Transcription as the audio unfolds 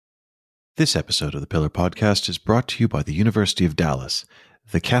This episode of the Pillar Podcast is brought to you by the University of Dallas,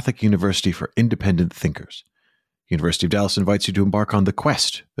 the Catholic University for Independent Thinkers. University of Dallas invites you to embark on The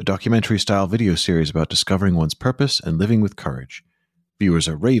Quest, a documentary-style video series about discovering one's purpose and living with courage. Viewers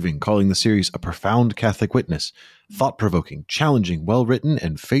are raving, calling the series a profound Catholic witness, thought-provoking, challenging, well-written,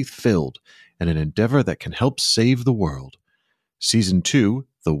 and faith-filled, and an endeavor that can help save the world. Season 2,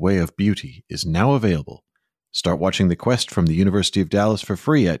 The Way of Beauty, is now available. Start watching The Quest from the University of Dallas for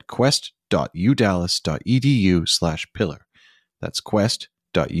free at quest.udallas.edu/pillar. That's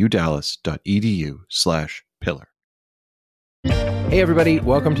quest.udallas.edu/pillar. Hey everybody,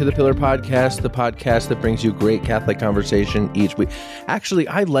 welcome to the Pillar Podcast, the podcast that brings you great Catholic conversation each week. Actually,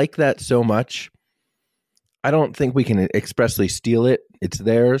 I like that so much. I don't think we can expressly steal it. It's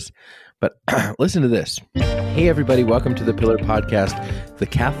theirs. But listen to this. Hey everybody, welcome to the Pillar Podcast, the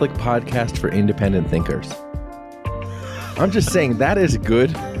Catholic podcast for independent thinkers. I'm just saying that is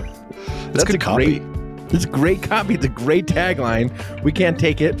good. That's good copy. It's great copy. It's a great tagline. We can't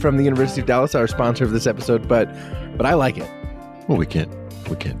take it from the University of Dallas, our sponsor of this episode, but I like it. Well, we can't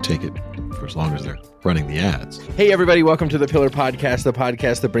take it for as long as they're running the ads. Hey everybody, welcome to the Pillar Podcast, the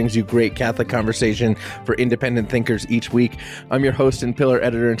podcast that brings you great Catholic conversation for independent thinkers each week. I'm your host and Pillar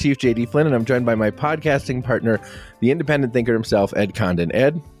Editor-in-Chief, J.D. Flynn, and I'm joined by my podcasting partner, the independent thinker himself, Ed Condon.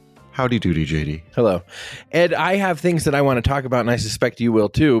 Ed? Howdy doody, JD. Hello. Ed, I have things that I want to talk about, and I suspect you will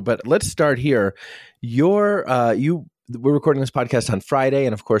too, but let's start here. We're recording this podcast on Friday,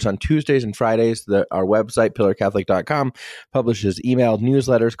 and of course on Tuesdays and Fridays, our website, pillarcatholic.com, publishes emailed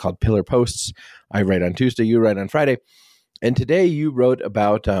newsletters called Pillar Posts. I write on Tuesday, you write on Friday. And today you wrote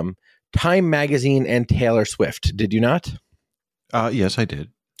about Time Magazine and Taylor Swift. Did you not? Yes, I did.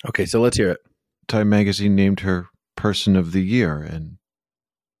 Okay, so let's hear it. Time Magazine named her Person of the Year, and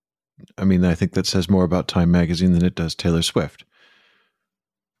I mean, I think that says more about Time Magazine than it does Taylor Swift.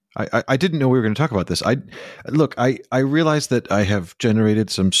 I didn't know we were going to talk about this. I realize that I have generated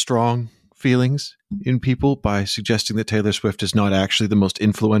some strong feelings in people by suggesting that Taylor Swift is not actually the most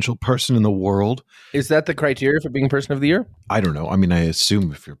influential person in the world. Is that the criteria for being Person of the Year? I don't know. I mean, I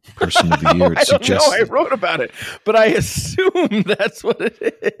assume if you're Person of the Year, it suggests... I don't know. I wrote about it, but I assume that's what it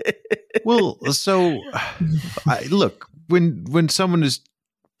is. Well, so look, when someone is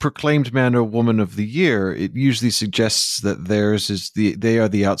proclaimed man or woman of the year, it usually suggests that they are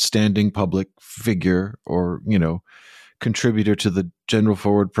the outstanding public figure or, contributor to the general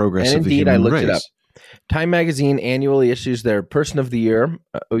forward progress of the human race. It up. Time Magazine annually issues their Person of the Year.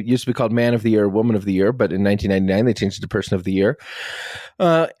 It used to be called Man of the Year, Woman of the Year, but in 1999 they changed it to Person of the Year,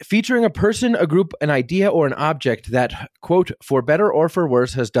 featuring a person, a group, an idea, or an object that, quote, for better or for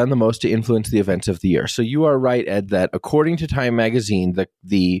worse, has done the most to influence the events of the year. So you are right, Ed, that according to Time Magazine,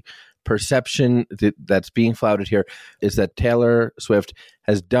 the perception that's being flouted here is that Taylor Swift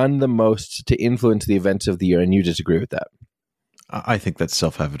has done the most to influence the events of the year, and you disagree with that. I think that's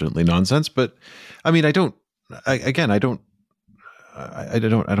self-evidently nonsense, but I mean, I don't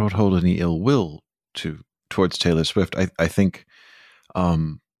hold any ill will towards Taylor Swift. I think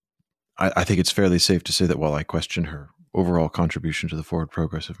it's fairly safe to say that while I question her overall contribution to the forward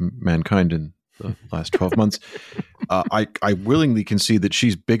progress of mankind in the last 12 months, I willingly concede that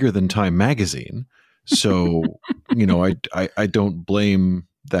she's bigger than Time Magazine. So, I don't blame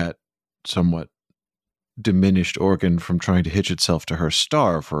that somewhat diminished organ from trying to hitch itself to her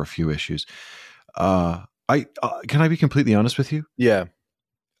star for a few issues. Can I be completely honest with you? Yeah.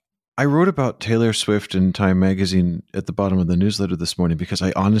 I wrote about Taylor Swift and Time Magazine at the bottom of the newsletter this morning because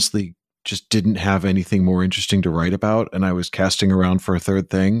I honestly just didn't have anything more interesting to write about, and I was casting around for a third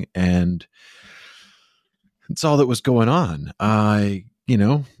thing, and it's all that was going on.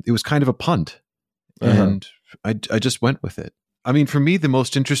 It was kind of a punt, and I just went with it. I mean, for me, the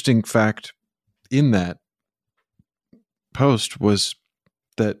most interesting fact in that post was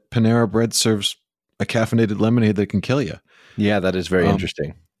that Panera Bread serves a caffeinated lemonade that can kill you. Yeah, that is very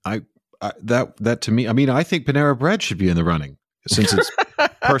interesting. That to me, I mean, I think Panera Bread should be in the running since it's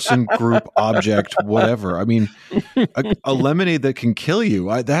person, group, object, whatever. I mean, a lemonade that can kill you.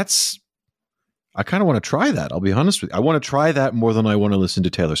 I kind of want to try that. I'll be honest with you. I want to try that more than I want to listen to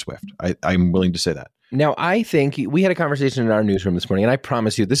Taylor Swift. I'm willing to say that. Now, I think we had a conversation in our newsroom this morning, and I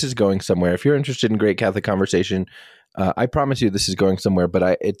promise you this is going somewhere. If you're interested in great Catholic conversation, I promise you this is going somewhere,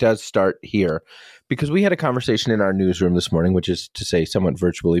 but it does start here. Because we had a conversation in our newsroom this morning, which is to say somewhat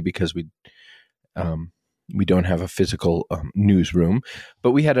virtually because we don't have a physical newsroom.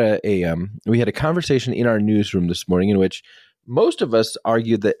 But we had a conversation in our newsroom this morning in which most of us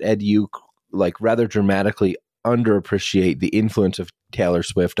argued that, Ed, you rather dramatically underappreciate the influence of Taylor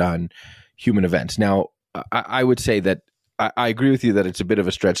Swift on human events. Now, I would say that I agree with you that it's a bit of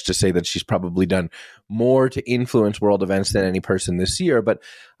a stretch to say that she's probably done more to influence world events than any person this year. But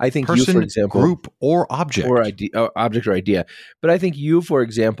I think you, for example, group or object or idea. But I think you, for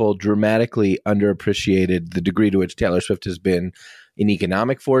example, dramatically underappreciated the degree to which Taylor Swift has been an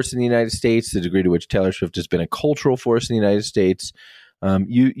economic force in the United States, the degree to which Taylor Swift has been a cultural force in the United States.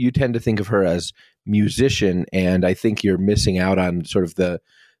 You tend to think of her as musician, and I think you're missing out on sort of the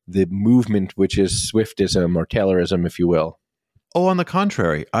movement, which is Swiftism or Taylorism, if you will. Oh, on the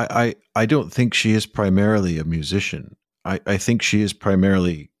contrary, I don't think she is primarily a musician. I think she is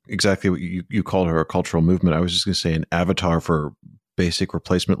primarily exactly what you called her, a cultural movement. I was just going to say an avatar for basic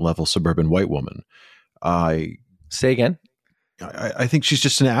replacement level suburban white woman. Say again? I think she's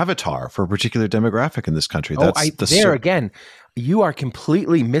just an avatar for a particular demographic in this country. Again, you are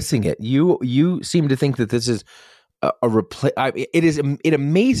completely missing it. You seem to think that this is it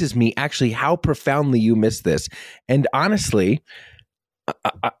amazes me actually how profoundly you miss this. And honestly,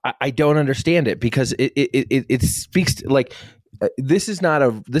 I don't understand it, because it speaks to, like, this is not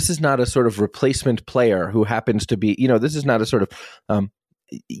a sort of replacement player who happens to be, this is not a sort of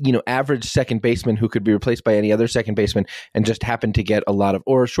average second baseman who could be replaced by any other second baseman and just happen to get a lot of,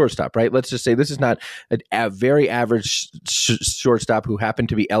 or a shortstop, right? Let's just say this is not a very average shortstop who happened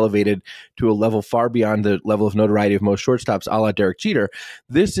to be elevated to a level far beyond the level of notoriety of most shortstops, a la Derek Jeter.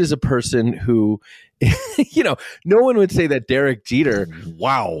 This is a person who, no one would say that Derek Jeter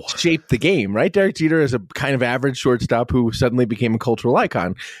shaped the game, right? Derek Jeter is a kind of average shortstop who suddenly became a cultural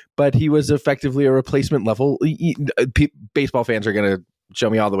icon, but he was effectively a replacement level. Baseball fans are going to show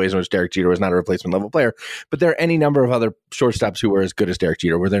me all the ways in which Derek Jeter was not a replacement level player, but there are any number of other shortstops who were as good as Derek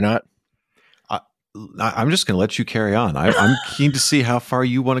Jeter, were there not? I'm just going to let you carry on. I'm keen to see how far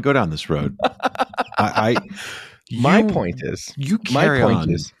you want to go down this road. My point is,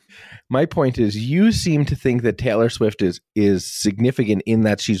 you seem to think that Taylor Swift is significant in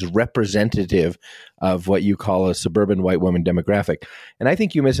that she's representative of what you call a suburban white woman demographic. And I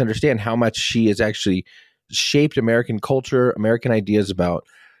think you misunderstand how much she is actually shaped American culture, American ideas about,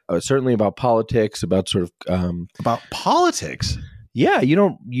 certainly about politics, about sort of about politics. Yeah, you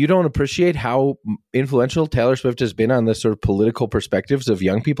don't appreciate how influential Taylor Swift has been on the sort of political perspectives of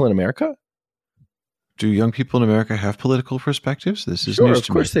young people in America. Do young people in America have political perspectives? This is sure, news of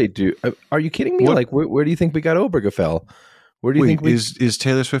to course me. They do. Are you kidding me? What? Like, where do you think we got Obergefell? Where do you think is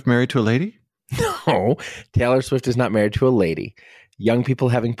Taylor Swift married to a lady? No, Taylor Swift is not married to a lady. Young people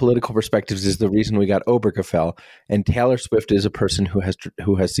having political perspectives is the reason we got Obergefell, and Taylor Swift is a person who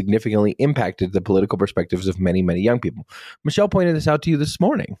has significantly impacted the political perspectives of many, many young people. Michelle pointed this out to you this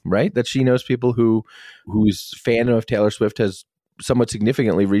morning, right? That she knows people whose fandom of Taylor Swift has somewhat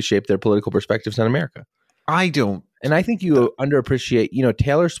significantly reshaped their political perspectives on America. I don't, and I think you underappreciate,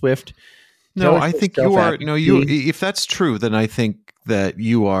 Taylor Swift. No, I think you are. No, you. If that's true, then I think that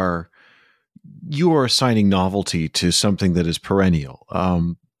you are assigning novelty to something that is perennial.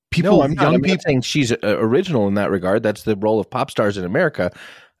 I'm not saying she's original in that regard. That's the role of pop stars in America.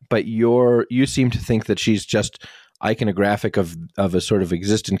 But you seem to think that she's just iconographic of a sort of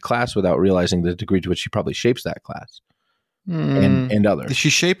existent class without realizing the degree to which she probably shapes that class and others. Is she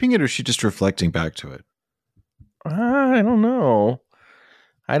shaping it, or is she just reflecting back to it? I don't know.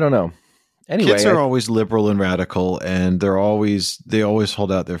 Anyway, kids are always liberal and radical, and they always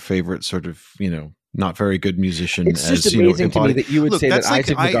hold out their favorite sort of, not very good musician. It's just amazing to me that you would say that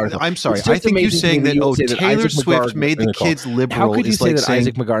Isaac McGarnagle. I'm sorry. I think you saying that Taylor Swift made the kids liberal. How could you say that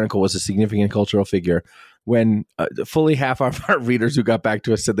Isaac McGarnagle was a significant cultural figure when fully half of our readers who got back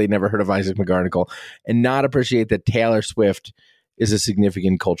to us said they never heard of Isaac McGarnagle, and not appreciate that Taylor Swift is a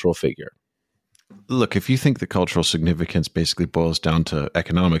significant cultural figure? Look, if you think the cultural significance basically boils down to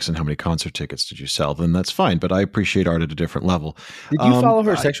economics and how many concert tickets did you sell, then that's fine. But I appreciate art at a different level. Did you follow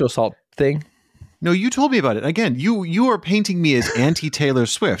her sexual assault thing? No, you told me about it. Again, you are painting me as anti-Taylor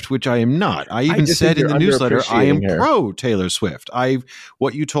Swift, which I am not. I even said in the newsletter, I am pro-Taylor Swift.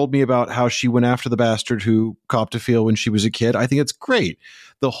 What you told me about how she went after the bastard who copped a feel when she was a kid, I think it's great.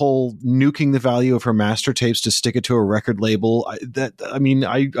 The whole nuking the value of her master tapes to stick it to a record label,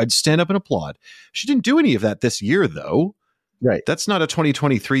 I'd stand up and applaud. She didn't do any of that this year, though. Right. That's not a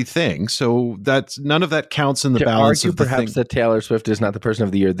 2023 thing. So none of that counts in the balance of the thing. Perhaps that Taylor Swift is not the person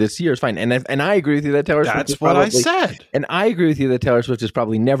of the year this year is fine. And I agree with you that Taylor Swift is probably... That's what I said. And I agree with you that Taylor Swift is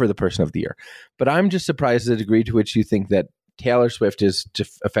probably never the person of the year. But I'm just surprised at the degree to which you think that Taylor Swift is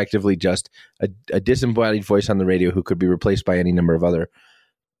effectively just a disembodied voice on the radio who could be replaced by any number of other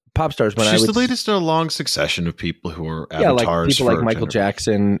pop stars. She's the latest in a long succession of people who are avatars. Like people like Michael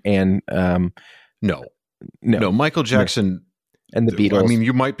Jackson and... No, Michael Jackson... and the Beatles. I mean,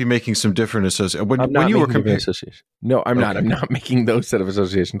 you might be making some different associations. When you were comparing associations. No, I'm not. I'm not making those set of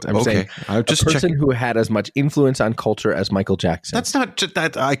associations. I'm saying I'm just a person checking. who had as much influence on culture as Michael Jackson. That's not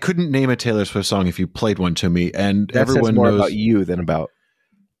that. I couldn't name a Taylor Swift song if you played one to me, and that everyone says more knows about you than about.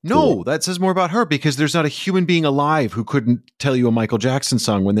 No, that says more about her because there's not a human being alive who couldn't tell you a Michael Jackson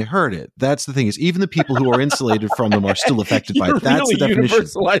song when they heard it. That's the thing is even the people who are insulated from them are still affected by it. That's really the definition.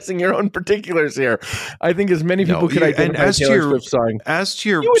 Universalizing your own particulars here. I think as many people could identify a Taylor Swift song. As to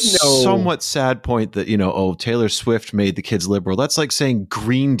your somewhat sad point that, Taylor Swift made the kids liberal. That's like saying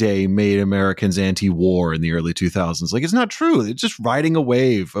Green Day made Americans anti-war in the early 2000s. Like, it's not true. It's just riding a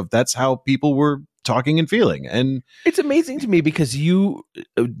wave of that's how people were talking and feeling. And it's amazing to me because you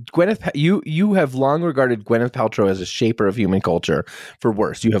have long regarded Gwyneth Paltrow as a shaper of human culture for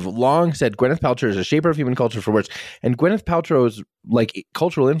worse. You have long said Gwyneth Paltrow is a shaper of human culture for worse, and Gwyneth Paltrow's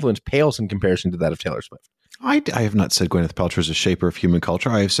cultural influence pales in comparison to that of Taylor Swift. I have not said Gwyneth Paltrow is a shaper of human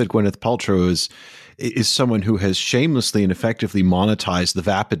culture. I have said Gwyneth Paltrow is someone who has shamelessly and effectively monetized the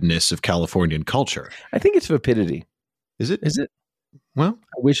vapidness of Californian culture. I think it's vapidity. Is it? Well,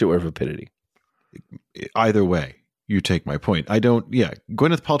 I wish it were vapidity. Either way, you take my point.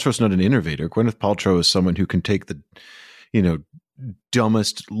 Gwyneth Paltrow is not an innovator. Gwyneth Paltrow is someone who can take the,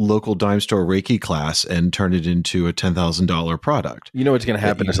 dumbest local dime store Reiki class and turn it into a $10,000 product. You know what's going to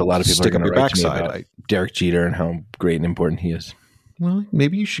happen is a lot of people are going to write to me about Derek Jeter and how great and important he is. Well,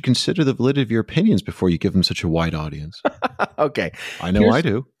 maybe you should consider the validity of your opinions before you give them such a wide audience. Okay. I know I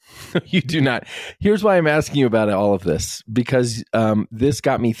do. You do not. Here's why I'm asking you about all of this, because this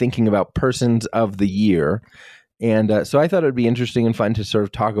got me thinking about persons of the year. And so I thought it would be interesting and fun to sort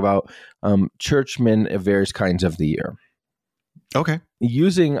of talk about churchmen of various kinds of the year. Okay.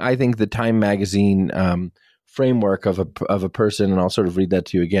 Using, I think, the Time magazine framework of a person, and I'll sort of read that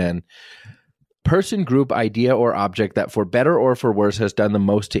to you again. Person, group, idea, or object that for better or for worse has done the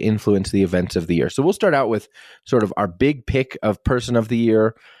most to influence the events of the year. So we'll start out with sort of our big pick of person of the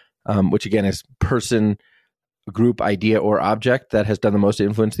year, which again is person, group, idea, or object that has done the most to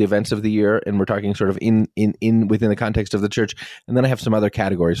influence the events of the year. And we're talking sort of in within the context of the church. And then I have some other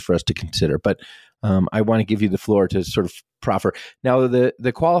categories for us to consider. But I want to give you the floor to sort of proffer. Now,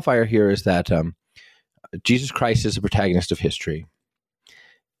 the qualifier here is that Jesus Christ is the protagonist of history.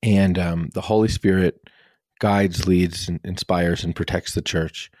 And the Holy Spirit guides, leads, and inspires, and protects the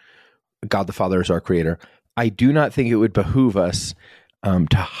church. God the Father is our creator. I do not think it would behoove us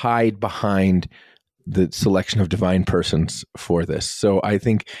to hide behind the selection of divine persons for this. So I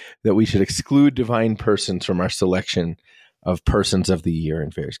think that we should exclude divine persons from our selection of persons of the year in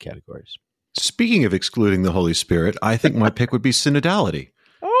various categories. Speaking of excluding the Holy Spirit, I think my pick would be synodality.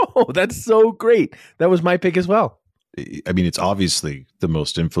 Oh, that's so great. That was my pick as well. I mean, it's obviously the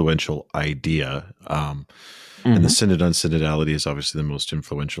most influential idea, and the Synod on Synodality is obviously the most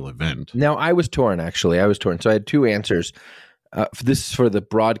influential event. Now, I was torn, actually. So I had two answers. This is for the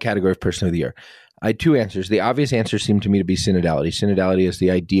broad category of person of the year. I had two answers. The obvious answer seemed to me to be synodality. Synodality is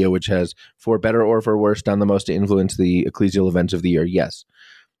the idea which has, for better or for worse, done the most to influence the ecclesial events of the year. Yes.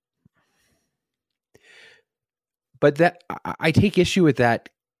 But that I take issue with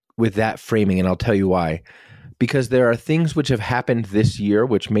that framing, and I'll tell you why. Because there are things which have happened this year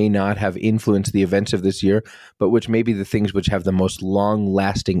which may not have influenced the events of this year, but which may be the things which have the most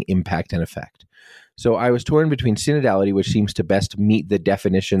long-lasting impact and effect. So I was torn between synodality, which seems to best meet the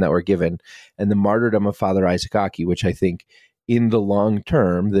definition that we're given, and the martyrdom of Father Isaac Aki, which I think in the long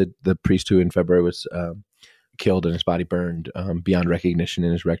term, the priest who in February was killed and his body burned beyond recognition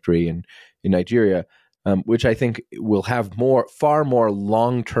in his rectory in Nigeria, which I think will have far more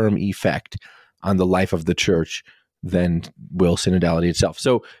long-term effect on the life of the church than will synodality itself.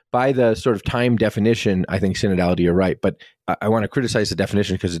 So by the sort of time definition, I think synodality, you're right. But I want to criticize the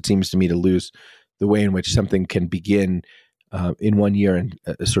definition because it seems to me to lose the way in which something can begin in 1 year and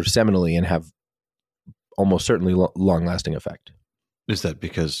sort of seminally and have almost certainly long-lasting effect. Is that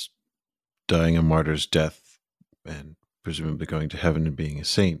because dying a martyr's death and presumably going to heaven and being a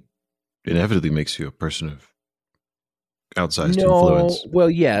saint inevitably makes you a person of outsized influence? Well,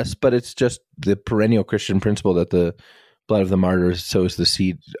 yes, but it's just the perennial Christian principle that the blood of the martyrs sows the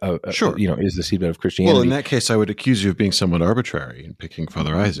seed. Sure, is the seedbed of Christianity. Well, in that case, I would accuse you of being somewhat arbitrary in picking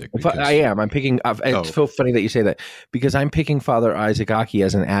Father Isaac. I am. I'm picking. It's so funny that you say that because I'm picking Father Isaac Aki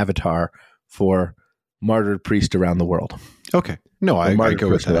as an avatar for martyred priest around the world. Okay. No, I go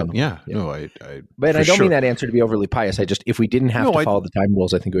with that. Yeah. No, But I don't mean that answer to be overly pious. If we didn't have to follow the time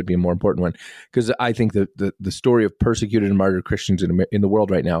rules, I think it would be a more important one. Because I think the story of persecuted and martyred Christians in the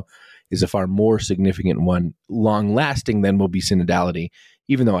world right now is a far more significant one, long lasting than will be synodality,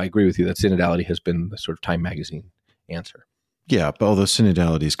 even though I agree with you that synodality has been the sort of Time magazine answer. Yeah, but although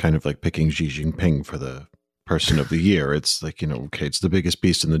synodality is kind of like picking Xi Jinping for the person of the year, it's like, okay, it's the biggest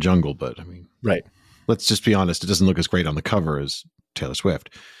beast in the jungle, but I mean, Right. let's just be honest, it doesn't look as great on the cover as Taylor Swift.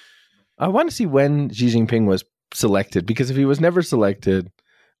 I want to see when Xi Jinping was selected, because if he was never selected,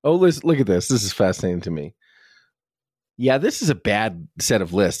 look at this. This is fascinating to me. Yeah, this is a bad set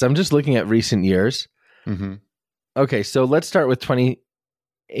of lists. I'm just looking at recent years. Mm-hmm. Okay, so let's start with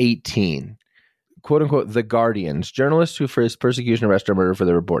 2018. Quote unquote, The Guardians, journalists who faced persecution, arrest, or murder for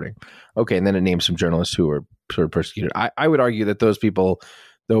their reporting. Okay, and then it names some journalists who were sort of persecuted. I would argue that those people,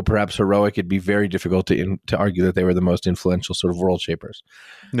 though perhaps heroic, it'd be very difficult to argue that they were the most influential sort of world shapers.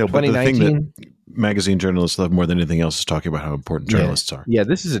 No, but the thing that magazine journalists love more than anything else is talking about how important journalists are. Yeah,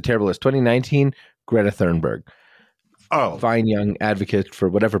 this is a terrible list. 2019, Greta Thunberg. Oh, fine young advocate for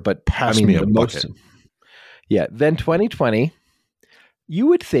whatever, but pass me a bucket. Yeah, then 2020, you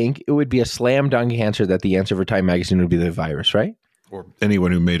would think it would be a slam dunk answer that the answer for Time Magazine would be the virus, right? Or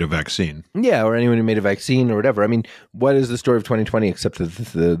anyone who made a vaccine. Yeah, or anyone who made a vaccine or whatever. I mean, what is the story of 2020 except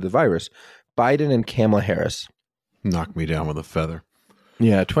the virus? Biden and Kamala Harris. Knock me down with a feather.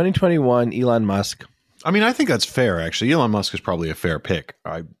 Yeah, 2021, Elon Musk. I mean, I think that's fair, actually. Elon Musk is probably a fair pick.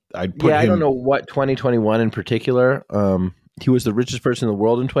 I'd put him... I don't know what 2021 in particular. He was the richest person in the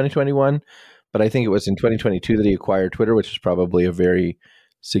world in 2021, but I think it was in 2022 that he acquired Twitter, which is probably a very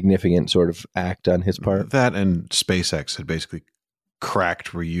significant sort of act on his part. That and SpaceX had basically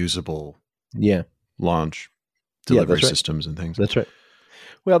cracked reusable launch delivery systems and things. That's right.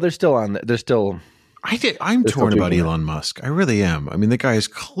 Well, they're still on. They're still. I'm torn about Elon Musk. I really am. I mean, the guy is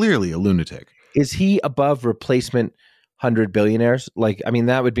clearly a lunatic. Is he above replacement 100 billionaires? Like, I mean,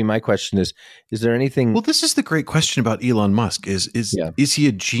 that would be my question. Is there anything? Well, this is the great question about Elon Musk. Is he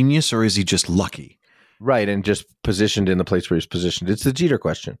a genius or is he just lucky? Right, and just positioned in the place where he's positioned. It's the Jeter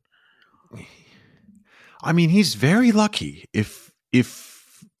question. I mean, he's very lucky if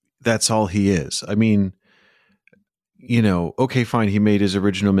that's all he is. I mean, okay, fine. He made his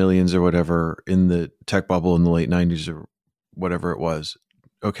original millions or whatever in the tech bubble in the late 90s or whatever it was.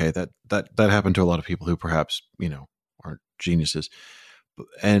 Okay, that happened to a lot of people who perhaps, aren't geniuses.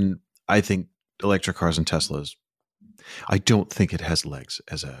 And I think electric cars and Teslas, I don't think it has legs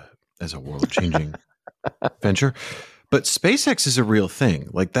as a world-changing venture. But SpaceX is a real thing.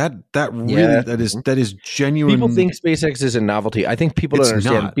 Like that really that is genuine. People think SpaceX is a novelty. I think people don't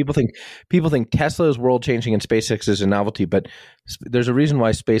understand. Not. People think Tesla is world changing and SpaceX is a novelty. But there's a reason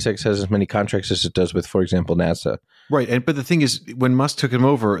why SpaceX has as many contracts as it does with, for example, NASA. Right, but the thing is, when Musk took him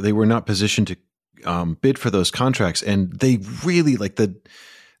over, they were not positioned to bid for those contracts, and they really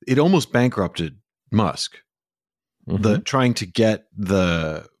it almost bankrupted Musk. Mm-hmm. Trying to get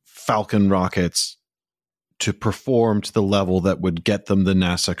the Falcon rockets to perform to the level that would get them the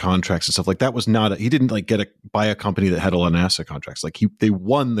NASA contracts and stuff like that was not. He didn't buy a company that had a lot of NASA contracts. Like they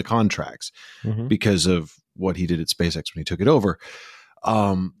won the contracts because of what he did at SpaceX when he took it over.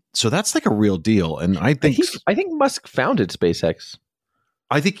 So that's like a real deal, and I think Musk founded SpaceX.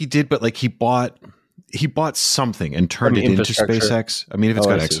 I think he did, but he bought something and turned it into SpaceX. I mean, if it's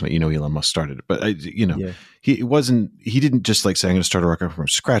got excellent, Elon Musk started it, but he didn't just say, I'm going to start a rocket from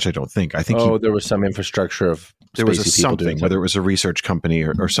scratch. I don't think. I think there was some infrastructure of there was something, whether it was a research company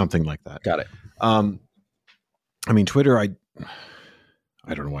or something like that. Got it. I mean, Twitter, I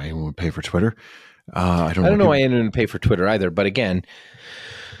don't know why anyone would pay for Twitter. I don't know why anyone would pay for Twitter either. But again,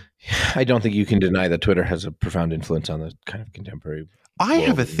 I don't think you can deny that Twitter has a profound influence on the kind of contemporary. I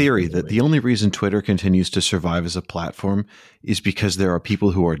have a theory that the only reason Twitter continues to survive as a platform is because there are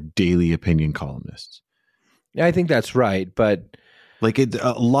people who are daily opinion columnists. Yeah, I think that's right, but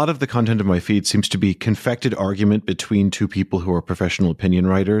a lot of the content of my feed seems to be confected argument between two people who are professional opinion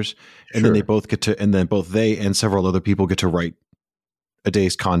writers, and then both they and several other people get to write a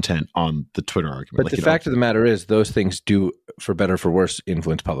day's content on the Twitter argument. But the fact of the matter is, those things do, for better or for worse,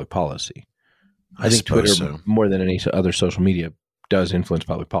 influence public policy. I think Twitter, more than any other social media, does influence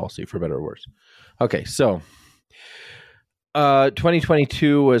public policy, for better or worse. Okay, so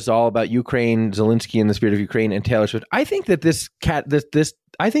 2022 was all about Ukraine, Zelensky in the spirit of Ukraine, and Taylor Swift. I think that this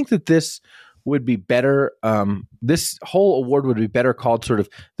would be better. This whole award would be better called sort of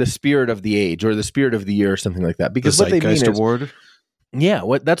the spirit of the age or the spirit of the year or something like that. Because the what they mean is award. Yeah,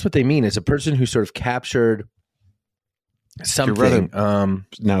 that's what they mean is a person who sort of captured something. You're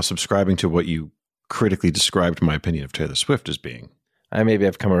now subscribing to what you critically described my opinion of Taylor Swift as being. Maybe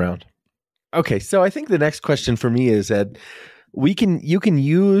I've come around. Okay, so I think the next question for me is that you can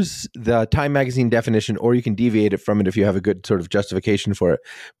use the Time Magazine definition, or you can deviate it from it if you have a good sort of justification for it.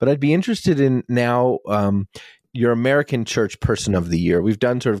 But I'd be interested in now your American church person of the year. We've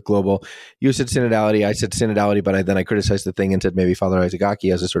done sort of global. You said synodality. I said synodality, but then I criticized the thing and said maybe Father Isaac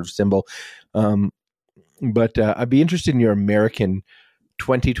Aki as a sort of symbol. But I'd be interested in your American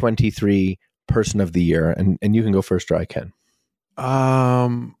 2023 person of the year, and you can go first, or I can.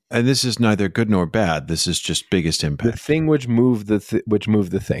 And this is neither good nor bad. This is just biggest impact. The thing which moved the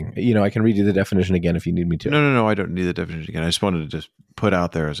thing. I can read you the definition again if you need me to. No. I don't need the definition again. I just wanted to just put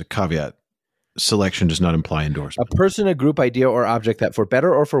out there as a caveat: selection does not imply endorsement. A person, a group, idea, or object that, for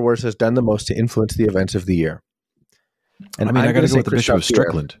better or for worse, has done the most to influence the events of the year. And I got to go with the Bishop of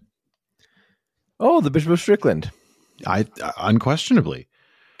Strickland. Oh, the Bishop of Strickland. I unquestionably.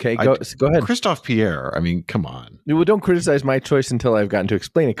 Okay, go ahead. Christophe Pierre, come on. Well, don't criticize my choice until I've gotten to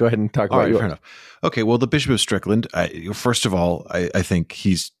explain it. Go ahead and talk about yours. Fair enough. Okay, well, the Bishop of Strickland, first of all, I think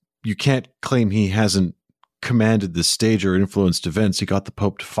you can't claim he hasn't commanded the stage or influenced events. He got the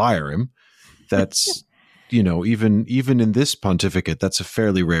Pope to fire him. That's, even in this pontificate, that's a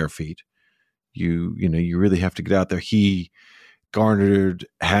fairly rare feat. You really have to get out there. He garnered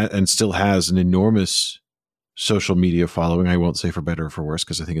and still has an enormous social media following. I won't say for better or for worse,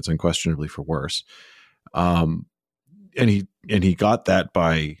 because I think it's unquestionably for worse. And he got that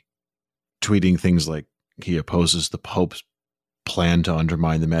by tweeting things like he opposes the Pope's plan to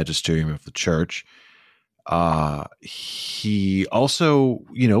undermine the magisterium of the church. He also,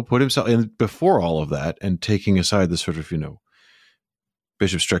 put himself in before all of that, and taking aside the sort of,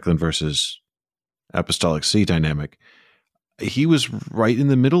 Bishop Strickland versus Apostolic See dynamic, he was right in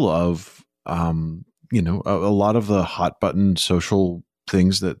the middle of, a lot of the hot button social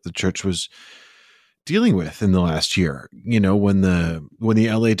things that the church was dealing with in the last year. When the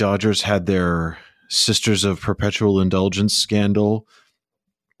LA Dodgers had their Sisters of Perpetual Indulgence scandal,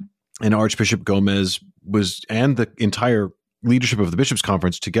 and Archbishop Gomez and the entire leadership of the Bishops'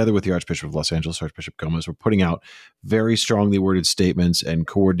 Conference, together with the Archbishop of Los Angeles, Archbishop Gomez, were putting out very strongly worded statements and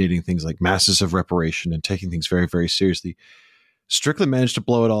coordinating things like masses of reparation and taking things very, very seriously. Strickland managed to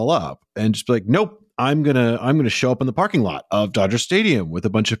blow it all up and just be like, nope, I'm gonna show up in the parking lot of Dodger Stadium with a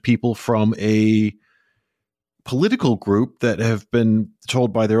bunch of people from a political group that have been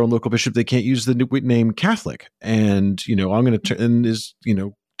told by their own local bishop they can't use the name Catholic, and I'm going to and is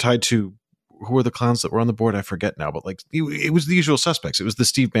tied to who are the clowns that were on the board? I forget now, but it was the usual suspects. It was the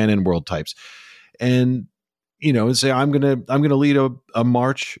Steve Bannon world types, and and say I'm gonna lead a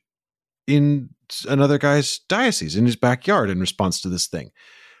march in another guy's diocese in his backyard in response to this thing.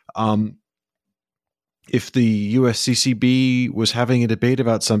 If the USCCB was having a debate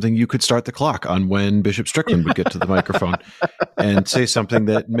about something, you could start the clock on when Bishop Strickland would get to the microphone and say something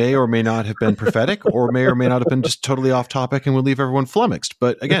that may or may not have been prophetic, or may not have been just totally off topic and would leave everyone flummoxed.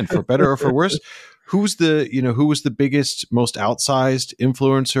 But again, for better or for worse, who was the biggest, most outsized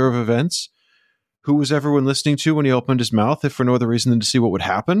influencer of events? Who was everyone listening to when he opened his mouth, if for no other reason than to see what would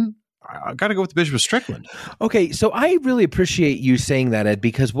happen? I got to go with the Bishop of Strickland. Okay, so I really appreciate you saying that, Ed,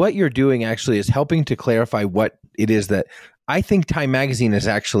 because what you're doing actually is helping to clarify what it is that I think Time Magazine is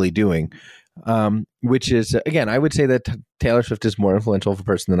actually doing, which is, again, I would say that Taylor Swift is more influential of a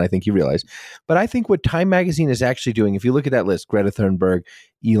person than I think you realize. But I think what Time Magazine is actually doing, if you look at that list, Greta Thunberg,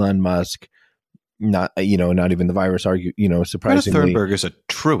 Elon Musk, not even the virus, surprisingly. Greta Thunberg is a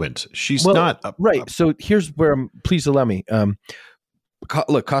truant. She's not. Right. So here's where, please allow me.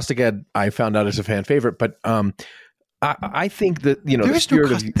 Look, Costa Gad, I found out is a fan favorite, but I think that the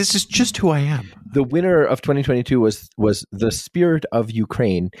spirit of this is just who I am. The winner of 2022 was the Spirit of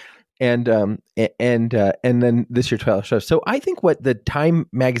Ukraine, and then this year Taylor Swift. So I think what the Time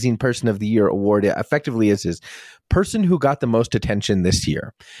Magazine Person of the Year award effectively is person who got the most attention this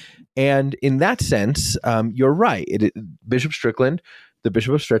year, and in that sense, you're right. Bishop Strickland, the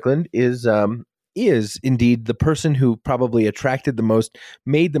Bishop of Strickland, is indeed the person who probably attracted the most,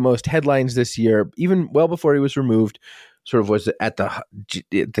 made the most headlines this year, even well before he was removed, sort of was at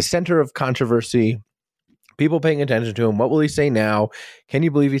the center of controversy, people paying attention to him. What will he say now? Can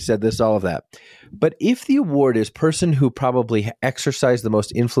you believe he said this? All of that. But if the award is person who probably exercised the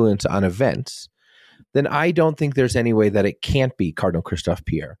most influence on events, then I don't think there's any way that it can't be Cardinal Christophe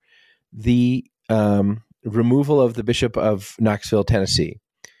Pierre. The removal of the Bishop of Knoxville, Tennessee,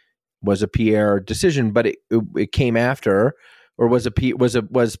 was a Pierre decision, but it came after, or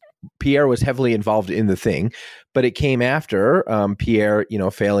Pierre was heavily involved in the thing, but it came after Pierre,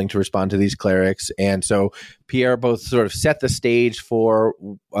 failing to respond to these clerics, and so Pierre both sort of set the stage for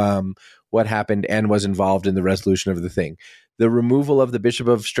what happened and was involved in the resolution of the thing. The removal of the Bishop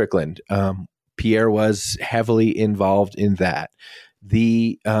of Strickland, Pierre was heavily involved in that.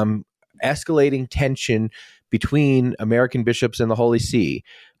 The escalating tension between American bishops and the Holy See,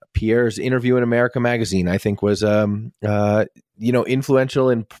 Pierre's interview in America magazine, I think, was influential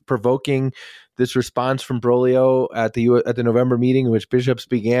in provoking this response from Broglio at the November meeting, in which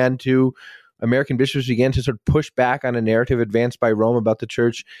American bishops began to sort of push back on a narrative advanced by Rome about the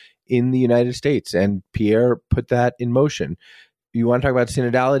church in the United States, and Pierre put that in motion. You want to talk about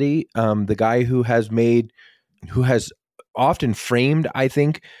synodality? The guy who has often framed, I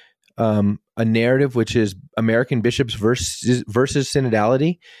think, a narrative which is American bishops versus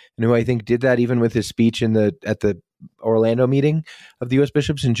synodality, and who I think did that even with his speech at the Orlando meeting of the U.S.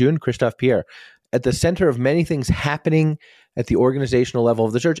 bishops in June, Christophe Pierre, at the center of many things happening at the organizational level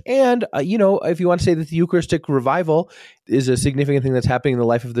of the church. And, if you want to say that the Eucharistic revival is a significant thing that's happening in the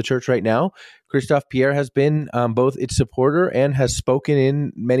life of the church right now, Christophe Pierre has been both its supporter and has spoken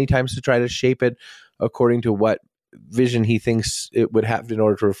in many times to try to shape it according to what vision he thinks it would have in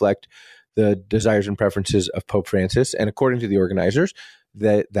order to reflect the desires and preferences of Pope Francis. And according to the organizers,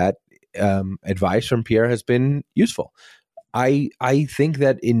 that advice from Pierre has been useful. I think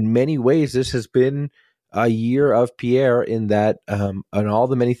that in many ways this has been a year of Pierre, in that on all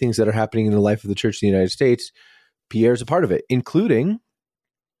the many things that are happening in the life of the Church in the United States, Pierre's a part of it, including,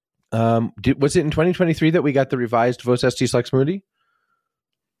 was it in 2023 that we got the revised Vos Estis Lex Mundi?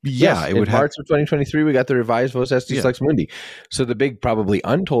 Yeah, yes, in March of 2023, we got the revised Vos Estis Lex Mundi. So the big, probably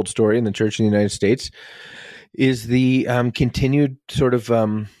untold story in the Church in the United States is the continued sort of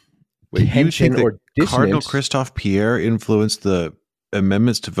tension or dissonance. Cardinal Christophe Pierre influenced the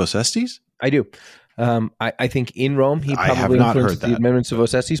amendments to Vos Estis? I do. I think in Rome, he probably influenced the amendments of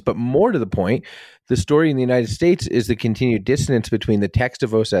Vos Estis, but more to the point, the story in the United States is the continued dissonance between the text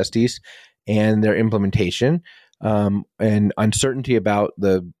of Vos Estis and their implementation, and uncertainty about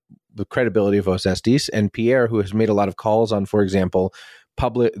the credibility of Vos Estis. And Pierre, who has made a lot of calls on, for example,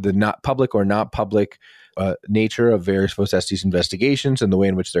 the not public or not public nature of various Vos Estis investigations and the way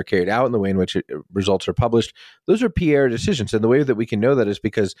in which they're carried out and the way in which results are published. Those are Pierre decisions. And the way that we can know that is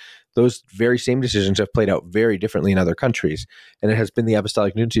because those very same decisions have played out very differently in other countries. And it has been the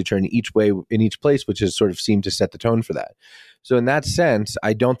apostolic nunciature in each place, which has sort of seemed to set the tone for that. So in that sense,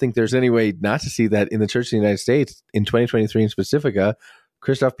 I don't think there's any way not to see that in the Church of the United States in 2023 in Specifica,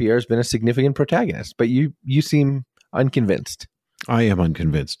 Christophe Pierre has been a significant protagonist. But you seem unconvinced. I am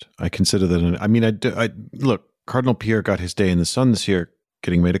unconvinced. I consider that. Look, Cardinal Pierre got his day in the sun this year,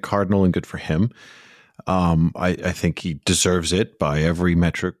 getting made a cardinal, and good for him. I think he deserves it by every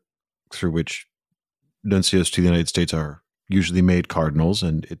metric through which nuncios to the United States are usually made cardinals.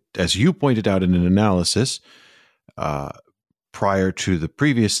 And as you pointed out in an analysis, prior to the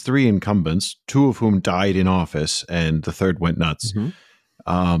previous three incumbents, two of whom died in office and the third went nuts,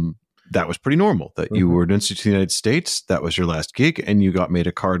 that was pretty normal, that you were nuncio to the United States, that was your last gig, and you got made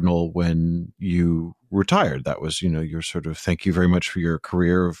a cardinal when you retired. That was, your sort of thank you very much for your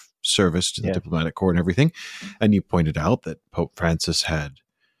career of service to the diplomatic corps and everything. And you pointed out that Pope Francis had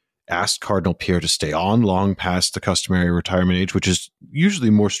asked Cardinal Pierre to stay on long past the customary retirement age, which is usually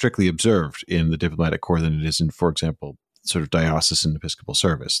more strictly observed in the diplomatic corps than it is in, for example, sort of diocesan episcopal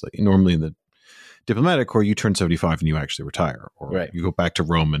service. Like normally in the diplomatic corps, you turn 75 and you actually retire, or you go back to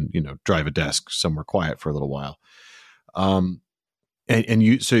Rome and drive a desk somewhere quiet for a little while. So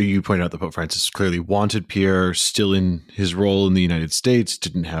you pointed out that Pope Francis clearly wanted Pierre still in his role in the United States,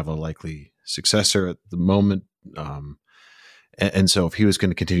 didn't have a likely successor at the moment, and so if he was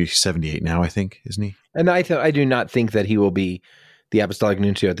going to continue, he's 78 now, I think, isn't he? And I do not think that he will be the apostolic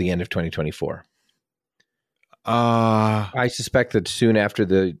nuncio at the end of 2024. I suspect that soon after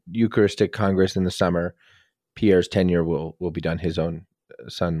the Eucharistic Congress in the summer, Pierre's tenure will be done. His own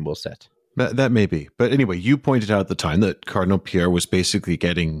sun will set. That may be. But anyway, you pointed out at the time that Cardinal Pierre was basically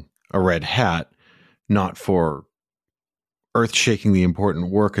getting a red hat, not for earth-shakingly important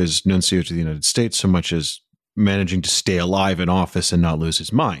work as nuncio to the United States, so much as managing to stay alive in office and not lose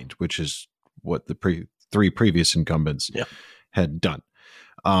his mind, which is what the three previous incumbents had done.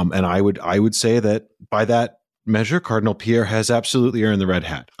 And I would say that by that measure, Cardinal Pierre has absolutely earned the red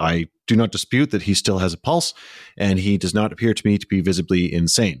hat. I do not dispute that he still has a pulse, and he does not appear to me to be visibly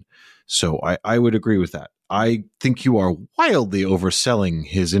insane. So I would agree with that. I think you are wildly overselling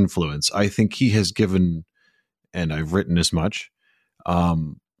his influence. I think he has given, and I've written as much,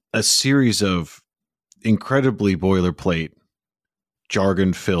 a series of incredibly boilerplate,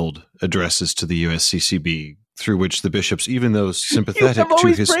 jargon-filled addresses to the USCCB, through which the bishops, even those sympathetic to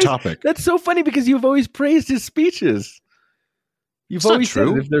his topic. That's so funny because you've always praised his speeches. You've always said,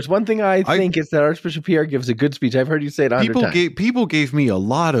 if there's one thing I think, it's that Archbishop Pierre gives a good speech. I've heard you say it 100 times. People gave me a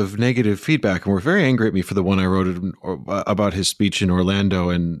lot of negative feedback and were very angry at me for the one I wrote about his speech in Orlando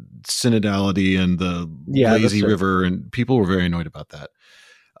and synodality and the lazy river, and people were very annoyed about that.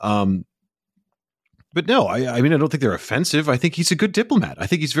 But no, I mean, I don't think they're offensive. I think he's a good diplomat. I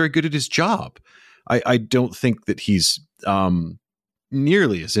think he's very good at his job. I don't think that he's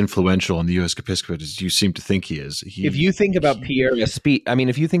nearly as influential in the U.S. episcopate as you seem to think he is. If you think about Pierre as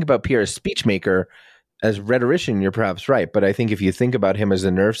if you think about Pierre as speechmaker, as rhetorician, you're perhaps right. But I think if you think about him as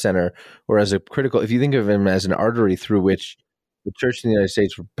a nerve center or as a critical, if you think of him as an artery through which the Church in the United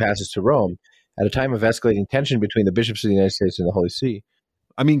States passes to Rome, at a time of escalating tension between the bishops of the United States and the Holy See.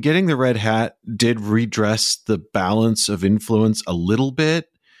 I mean, getting the red hat did redress the balance of influence a little bit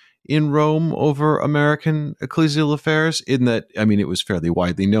in Rome over American ecclesial affairs, in that, I mean, it was fairly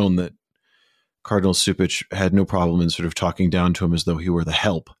widely known that Cardinal Cupich had no problem in sort of talking down to him as though he were the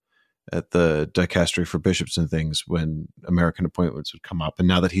help at the dicastery for bishops and things when American appointments would come up. And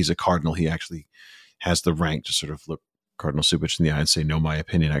now that he's a cardinal, he actually has the rank to sort of look Cardinal Cupich in the eye and say, no, my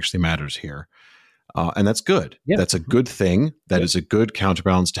opinion actually matters here. And that's good. Yeah. That's a good thing. That is a good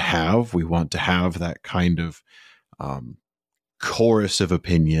counterbalance to have. We want to have that kind of chorus of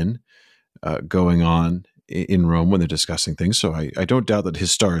opinion going on in Rome when they're discussing things. So I don't doubt that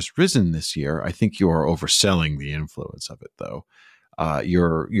his star has risen this year. I think you are overselling the influence of it, though.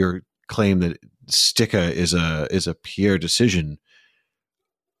 Your claim that Sticca is a Pierre decision,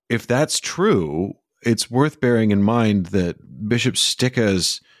 if that's true, it's worth bearing in mind that Bishop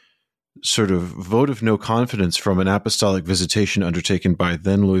Sticca's sort of vote of no confidence from an apostolic visitation undertaken by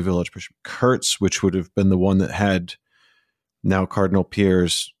then Louisville Archbishop Kurtz, which would have been the one that had now Cardinal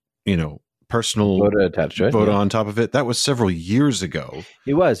Pierre's, personal vote attached to it, vote on top of it. That was several years ago.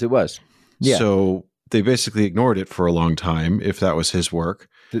 It was. Yeah. So they basically ignored it for a long time, if that was his work.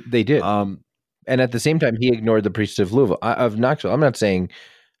 They did. And at the same time, he ignored the priests of Louisville, of Knoxville. I'm not saying,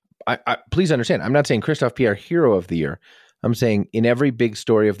 please understand, I'm not saying Christophe Pierre, hero of the year. I'm saying in every big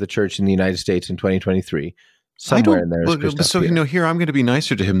story of the church in the United States in 2023, somewhere in there is Christophe so, Pierre. Here I'm going to be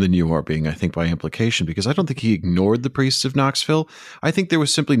nicer to him than you are being, I think, by implication, because I don't think he ignored the priests of Knoxville. I think there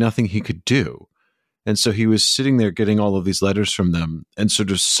was simply nothing he could do. And so he was sitting there getting all of these letters from them and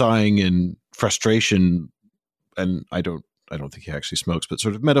sort of sighing in frustration. And I don't think he actually smokes, but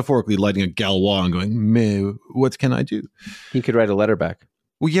sort of metaphorically lighting a Gaulois and going, "Meh, what can I do?" He could write a letter back.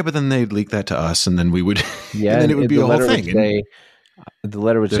 Well, yeah, but then they'd leak that to us, and then we would, and then it would be a whole thing. The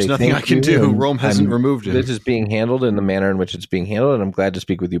letter would say, "There's nothing I can do. Rome hasn't removed it. This is being handled in the manner in which it's being handled, and I'm glad to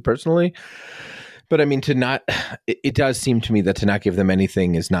speak with you personally." But I mean, it does seem to me that to not give them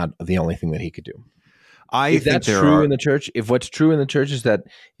anything is not the only thing that he could do. If that's true in the church, if what's true in the church is that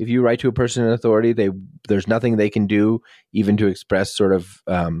if you write to a person in authority, there's nothing they can do, even to express sort of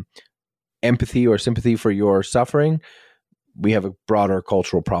empathy or sympathy for your suffering, we have a broader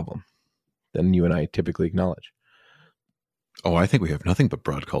cultural problem than you and I typically acknowledge. Oh, I think we have nothing but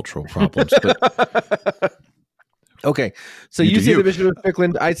broad cultural problems. But okay, so you say the Bishop of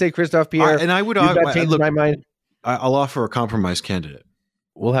Strickland, I say Christophe Pierre, and I would change my mind. I'll offer a compromise candidate.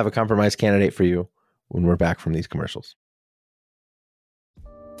 We'll have a compromise candidate for you when we're back from these commercials.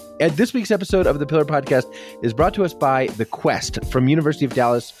 This week's episode of the Pillar Podcast is brought to us by The Quest from University of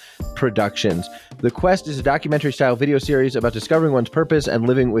Dallas Productions. The Quest is a documentary-style video series about discovering one's purpose and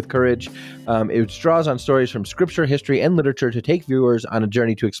living with courage. It draws on stories from scripture, history, and literature to take viewers on a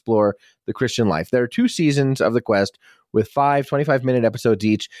journey to explore the Christian life. There are 2 seasons of The Quest with 5 25-minute episodes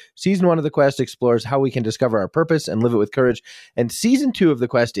each. Season 1 of The Quest explores how we can discover our purpose and live it with courage. And Season 2 of The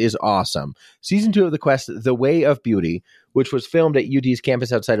Quest is awesome. Season 2 of The Quest, The Way of Beauty, which was filmed at UD's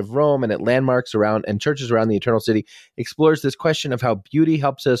campus outside of Rome and at landmarks around and churches around the Eternal City, explores this question of how beauty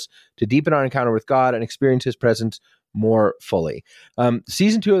helps us to deepen our encounter with God and experience His presence more fully.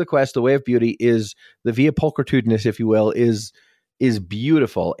 Season 2 of The Quest, The Way of Beauty, is the via pulchritudinous, if you will, is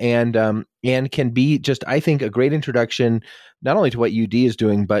beautiful and can be just, I think, a great introduction not only to what UD is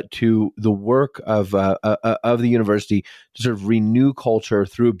doing, but to the work of the university to sort of renew culture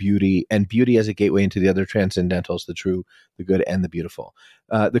through beauty, and beauty as a gateway into the other transcendentals, the true, the good, and the beautiful.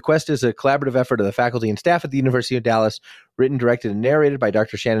 The Quest is a collaborative effort of the faculty and staff at the University of Dallas, written, directed, and narrated by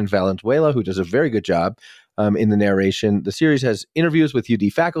Dr. Shannon Valenzuela, who does a very good job in the narration. The series has interviews with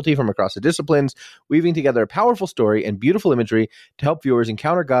UD faculty from across the disciplines, weaving together a powerful story and beautiful imagery to help viewers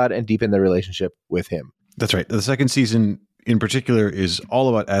encounter God and deepen their relationship with Him. That's right. The second season in particular is all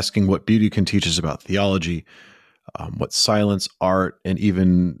about asking what beauty can teach us about theology, what silence, art, and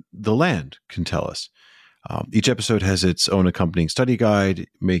even the land can tell us. Each episode has its own accompanying study guide,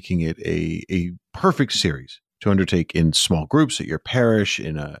 making it a perfect series to undertake in small groups at your parish,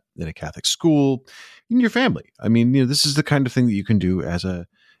 in a Catholic school, in your family. I mean, this is the kind of thing that you can do as a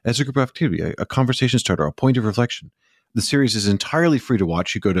group activity, a conversation starter, a point of reflection. The series is entirely free to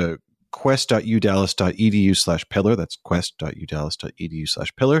watch. You go to quest.udallas.edu/pillar. That's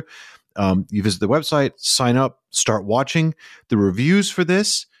quest.udallas.edu/pillar. You visit the website, sign up, start watching. The reviews for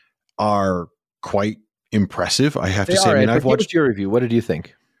this are quite impressive, I have to say. I mean, I've watched your review. What did you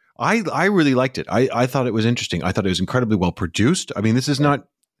think? I really liked it. I thought it was interesting. I thought it was incredibly well produced. I mean, this is not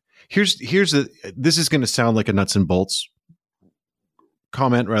this is going to sound like a nuts and bolts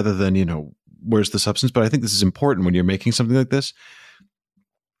comment rather than, where's the substance? But I think this is important when you're making something like this.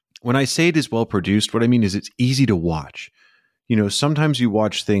 When I say it is well produced, what I mean is it's easy to watch. Sometimes you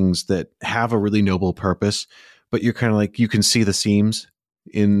watch things that have a really noble purpose, but you're kind of like, you can see the seams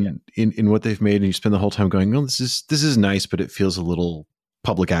in what they've made, and you spend the whole time going, "Oh, this is nice, but it feels a little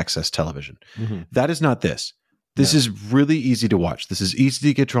public access television." Mm-hmm. That is not this. This is really easy to watch. This is easy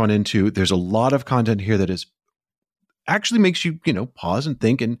to get drawn into. There's a lot of content here that is actually makes you, pause and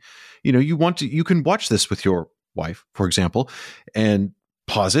think, and you can watch this with your wife, for example, and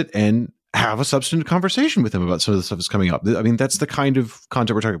pause it and have a substantive conversation with them about some of the stuff that's coming up. I mean, that's the kind of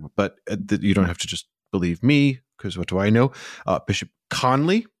content we're talking about, but you don't have to just believe me, because what do I know? Bishop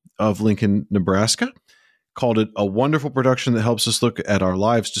Conley of Lincoln, Nebraska, called it a wonderful production that helps us look at our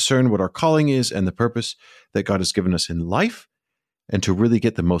lives, discern what our calling is and the purpose that God has given us in life, and to really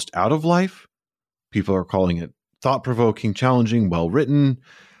get the most out of life. People are calling it thought-provoking, challenging, well-written,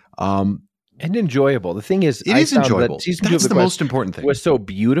 and enjoyable. The thing is, it is enjoyable. That's the most important thing. It was so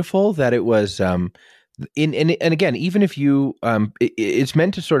beautiful that it was, and again, even if you, it's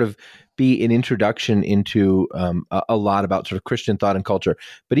meant to sort of be an introduction into a lot about sort of Christian thought and culture.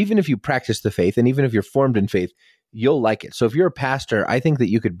 But even if you practice the faith, and even if you're formed in faith, you'll like it. So if you're a pastor, I think that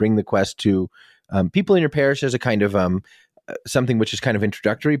you could bring the Quest to people in your parish as a kind of something which is kind of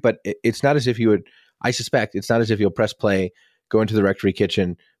introductory. But it's not as if you would. I suspect it's not as if you'll press play, go into the rectory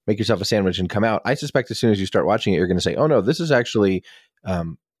kitchen, make yourself a sandwich, and come out. I suspect as soon as you start watching it, you're going to say, "Oh no, this is actually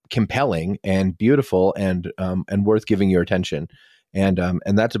compelling and beautiful and worth giving your attention." And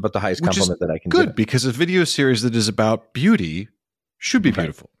that's about the highest compliment that I can give. Good, because a video series that is about beauty should be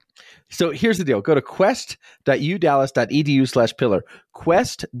beautiful. So here's the deal. Go to quest.udallas.edu/pillar.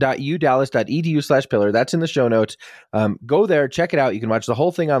 Quest.udallas.edu/pillar. That's in the show notes. Go there, check it out. You can watch the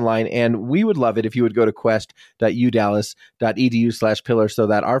whole thing online, and we would love it if you would go to quest.udallas.edu/pillar so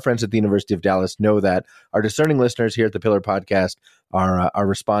that our friends at the University of Dallas know that our discerning listeners here at the Pillar Podcast are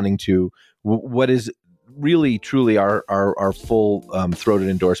responding to what is really, truly our full-throated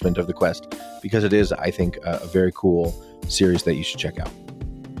endorsement of the Quest, because it is, I think, a very cool series that you should check out.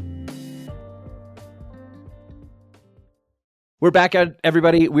 We're back at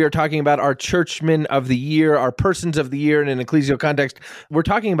everybody. We are talking about our churchmen of the year, our persons of the year in an ecclesial context. We're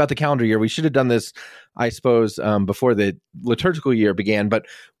talking about the calendar year. We should have done this, I suppose, before the liturgical year began, but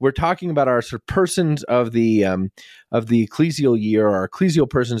we're talking about our sort of persons of the ecclesial year, our ecclesial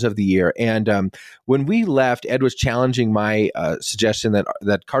persons of the year. And when we left, Ed was challenging my suggestion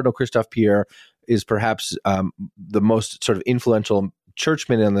that Cardinal Christophe Pierre is perhaps the most sort of influential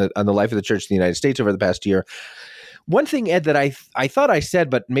churchman on the life of the church in the United States over the past year. One thing, Ed, that I thought I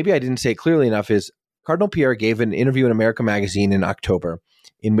said, but maybe I didn't say it clearly enough, is Cardinal Pierre gave an interview in America Magazine in October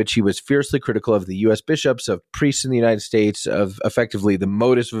in which he was fiercely critical of the U.S. bishops, of priests in the United States, of effectively the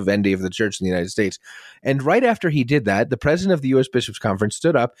modus vivendi of the church in the United States. And right after he did that, the president of the U.S. Bishops' Conference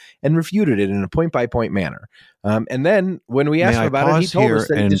stood up and refuted it in a point-by-point manner. And then when we asked him about it, he told us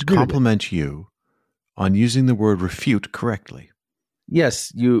that he disagreed. And compliment you on using the word refute correctly.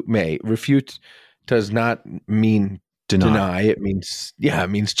 Yes, you may. Refute does not mean deny. It means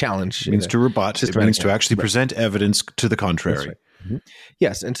challenge. It means to rebut. It means to actually present evidence to the contrary. Right. Mm-hmm.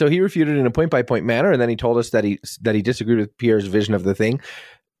 Yes, and so he refuted in a point-by-point manner, and then he told us that he disagreed with Pierre's vision of the thing.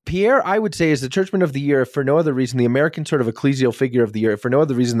 Pierre, I would say, is the churchman of the year for no other reason, the American sort of ecclesial figure of the year, for no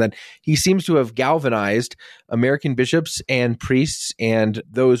other reason than he seems to have galvanized American bishops and priests and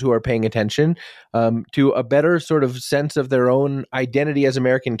those who are paying attention to a better sort of sense of their own identity as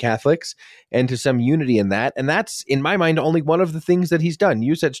American Catholics and to some unity in that. And that's, in my mind, only one of the things that he's done.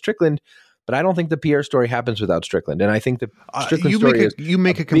 You said Strickland, but I don't think the Pierre story happens without Strickland. And I think the Strickland story you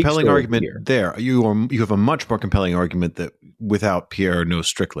make a compelling argument there. You have a much more compelling argument that without Pierre, no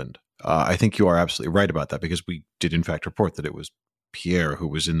Strickland. I think you are absolutely right about that, because we did in fact report that it was Pierre who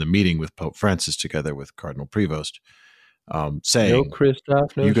was in the meeting with Pope Francis together with Cardinal Prevost, saying, "No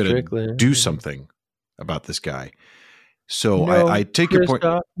Christoph, no Strickland. You got to do something about this guy." So I take your point.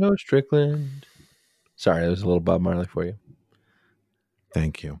 No Strickland. Sorry, that was a little Bob Marley for you.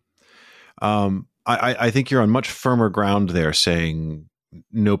 Thank you. I think you're on much firmer ground there saying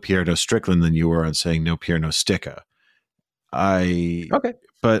no Pierre, no Strickland than you were on saying no Pierre, no Sticka. Okay.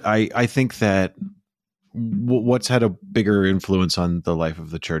 But I think that what's had a bigger influence on the life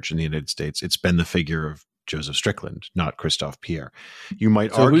of the church in the United States? It's been the figure of Joseph Strickland, not Christophe Pierre. You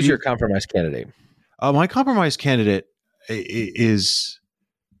might argue. Who's your compromise candidate? My compromise candidate is.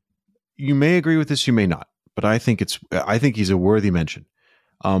 You may agree with this, you may not, but I think he's a worthy mention.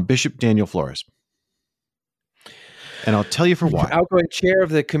 Bishop Daniel Flores. And I'll tell you for why. Outgoing chair of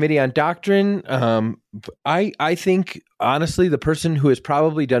the Committee on Doctrine. I think, honestly, the person who has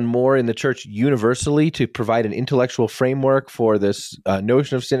probably done more in the church universally to provide an intellectual framework for this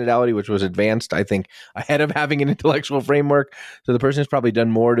notion of synodality, which was advanced, I think, ahead of having an intellectual framework. So the person has probably done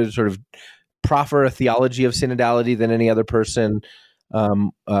more to sort of proffer a theology of synodality than any other person.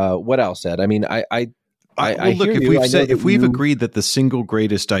 What else, Ed? I mean, look, if we've agreed that the single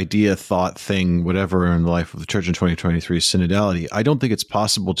greatest idea, thought, thing, whatever in the life of the church in 2023 is synodality, I don't think it's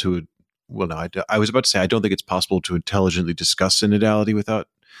possible to. Well, no, I was about to say I don't think it's possible to intelligently discuss synodality without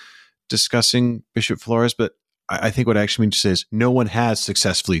discussing Bishop Flores. But I think what I actually mean to say is no one has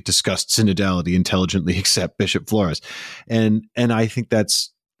successfully discussed synodality intelligently except Bishop Flores, and I think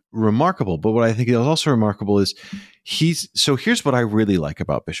that's remarkable. But what I think is also remarkable is here's what I really like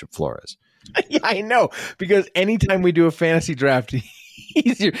about Bishop Flores. Yeah, I know, because anytime we do a fantasy draft,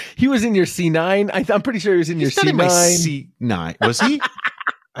 he was in your C9. I'm pretty sure he was in your C9. In my C9. Was he?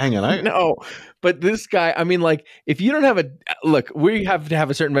 Hang on. No, but this guy, I mean, like, if you don't have look, we have to have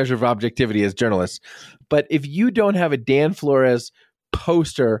a certain measure of objectivity as journalists, but if you don't have a Dan Flores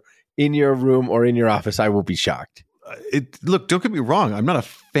poster in your room or in your office, I will be shocked. Look, don't get me wrong. I'm not a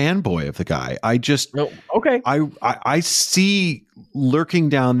fanboy of the guy. I just okay. I see lurking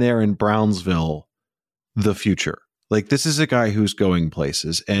down there in Brownsville the future. Like, this is a guy who's going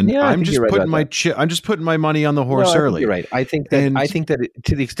places, and I'm just putting my money on the horse early. You're right. I think that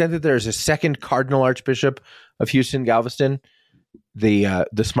to the extent that there is a second Cardinal Archbishop of Houston Galveston, the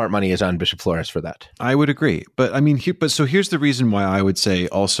smart money is on Bishop Flores for that. I would agree, but I mean, so here's the reason why I would say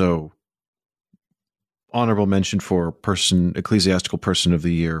also honorable mention for ecclesiastical person of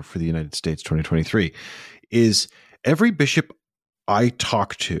the year for the United States 2023 is every bishop I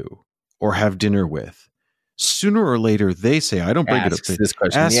talk to or have dinner with, sooner or later they say, I don't bring it up. This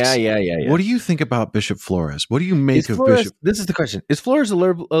question. Yeah. What do you think about Bishop Flores? What do you make of Bishop? This is the question. Is Flores a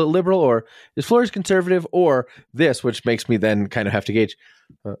liberal, or is Flores conservative, or this, which makes me then kind of have to gauge,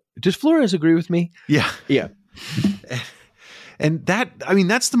 does Flores agree with me? Yeah. And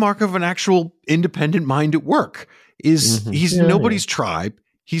that's the mark of an actual independent mind at work. He's nobody's tribe.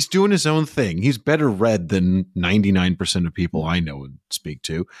 He's doing his own thing. He's better read than 99% of people I know and speak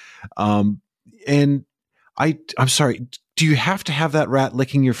to. And I'm sorry. Do you have to have that rat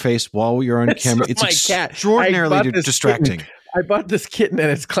licking your face while you're on camera? It's extraordinarily distracting. Kitten. I bought this kitten and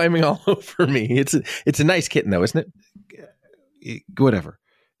it's climbing all over me. It's a nice kitten though, isn't it? Whatever.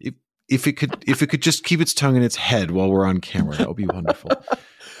 If it could just keep its tongue in its head while we're on camera, that would be wonderful.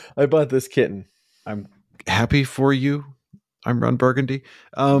 I bought this kitten. I'm happy for you. I'm Ron Burgundy.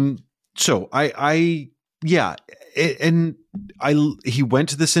 So he went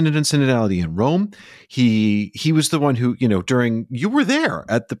to the Synod and Synodality in Rome. He was the one who, you were there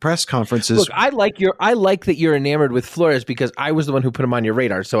at the press conferences. Look, I like that you're enamored with Flores because I was the one who put him on your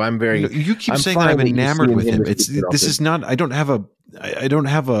radar. So I'm very. You keep saying that I'm enamored with him. This is not. I don't have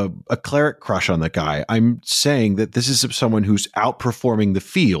a cleric crush on the guy. I'm saying that this is someone who's outperforming the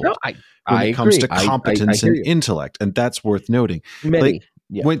field when it comes to competence and intellect, and that's worth noting.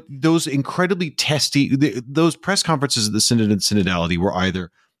 When those incredibly testy, those press conferences at the Synod and Synodality were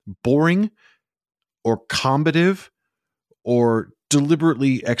either boring or combative or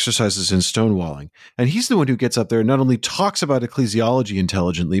deliberately exercises in stonewalling. And he's the one who gets up there and not only talks about ecclesiology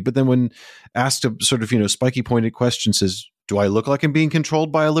intelligently, but then when asked a sort of, spiky pointed question says, do I look like I'm being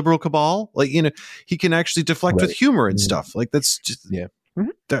controlled by a liberal cabal? Like, he can actually deflect with humor and stuff. Like, that's just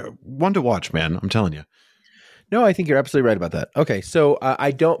one to watch, man. I'm telling you. No, I think you're absolutely right about that. Okay, so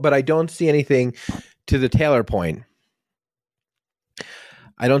I don't see anything to the Taylor point.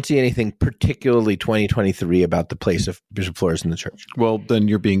 I don't see anything particularly 2023 about the place of Bishop Flores in the church. Well, then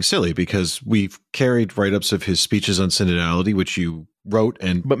you're being silly because we've carried write-ups of his speeches on synodality, which you wrote,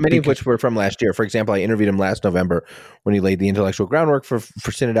 but many of which were from last year. For example, I interviewed him last November when he laid the intellectual groundwork for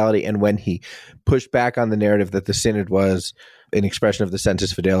synodality, and when he pushed back on the narrative that the synod was an expression of the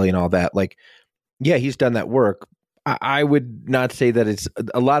sensus fideli and all that. Like, yeah, he's done that work. I would not say that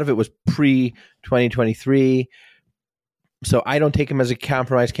a lot of it was pre-2023. So I don't take him as a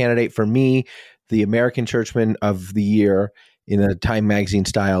compromise candidate. For me, the American Churchman of the Year in a Time magazine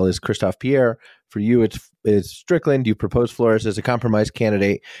style is Christophe Pierre. For you, it's Strickland. You propose Flores as a compromise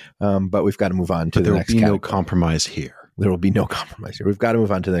candidate, but we've got to move on to the next category. There will be no compromise here. There will be no compromise here. We've got to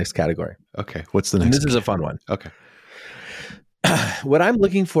move on to the next category. Okay. What's the next? And this is a fun one. Okay. What I'm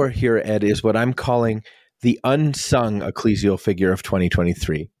looking for here, Ed, is what I'm calling the unsung ecclesial figure of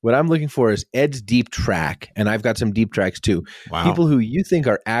 2023. What I'm looking for is Ed's deep track, and I've got some deep tracks too. Wow. People who you think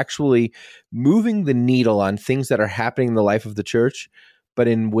are actually moving the needle on things that are happening in the life of the church, but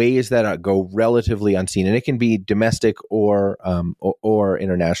in ways that go relatively unseen. And it can be domestic or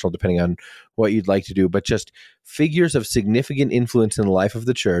international, depending on what you'd like to do. But just figures of significant influence in the life of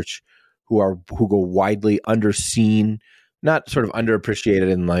the church who go widely underseen, not sort of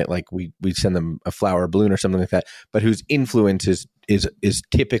underappreciated in like we send them a flower, a balloon or something like that, but whose influence is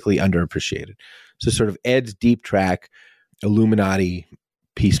typically underappreciated. So sort of Ed's deep track, Illuminati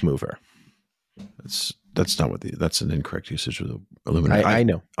peace mover. That's not what that's an incorrect usage of the Illuminati. I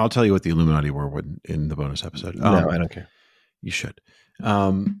know. I'll tell you what the Illuminati were in the bonus episode. No, I don't care. You should.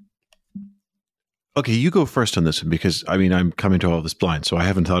 Okay, you go first on this one because I'm coming to all this blind, so I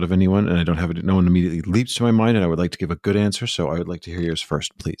haven't thought of anyone, and I don't have it. No one immediately leaps to my mind, and I would like to give a good answer. So I would like to hear yours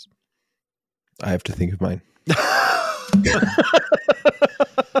first, please. I have to think of mine.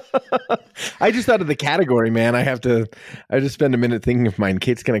 I just thought of the category, man. I just spend a minute thinking of mine.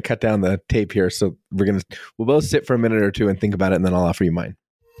 Kate's going to cut down the tape here, so we'll both sit for a minute or two and think about it, and then I'll offer you mine.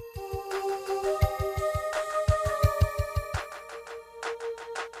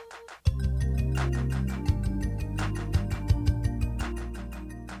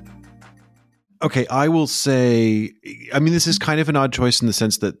 Okay, I will say, this is kind of an odd choice in the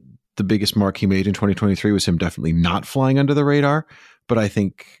sense that the biggest mark he made in 2023 was him definitely not flying under the radar. But I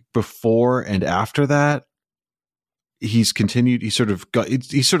think before and after that, he's continued. He sort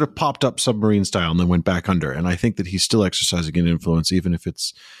of popped up submarine style and then went back under. And I think that he's still exercising an influence, even if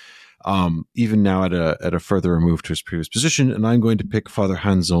it's even now at a further remove to his previous position. And I'm going to pick Father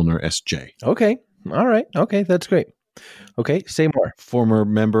Hans Zollner, S.J. Okay, all right, okay, that's great. Okay, say more. Former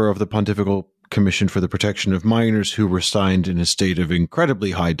member of the Pontifical Commission for the Protection of Minors, who resigned in a state of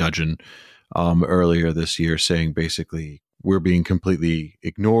incredibly high dudgeon earlier this year, saying basically we're being completely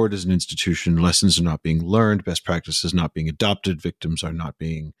ignored as an institution. Lessons are not being learned. Best practices not being adopted. Victims are not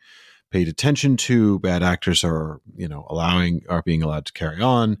being paid attention to. Bad actors are being allowed to carry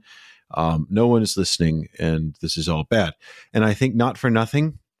on. No one is listening, and this is all bad. And I think not for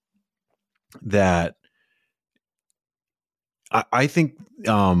nothing that I think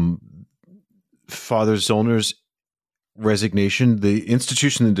Father Zollner's resignation, the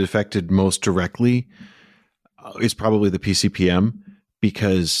institution that affected most directly is probably the PCPM,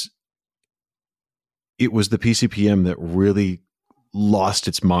 because it was the PCPM that really lost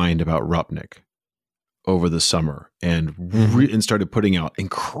its mind about Rupnik over the summer and started putting out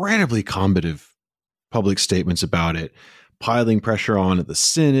incredibly combative public statements about it, piling pressure on at the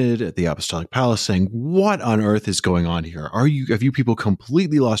Synod, at the Apostolic Palace, saying, what on earth is going on here? Have you people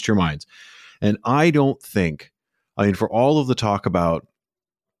completely lost your minds? And I don't think, for all of the talk about,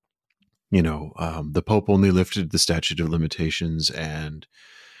 the Pope only lifted the statute of limitations and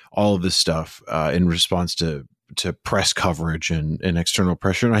all of this stuff in response to press coverage and external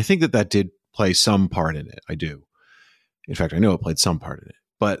pressure. And I think that did play some part in it. I do. In fact, I know it played some part in it.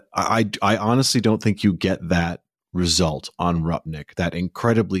 But I honestly don't think you get that result on Rupnik, that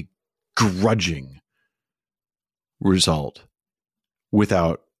incredibly grudging result,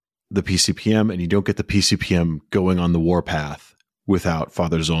 without the PCPM, and you don't get the PCPM going on the warpath without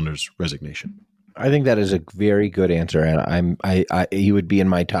Father Zollner's resignation. I think that is a very good answer, and he would be in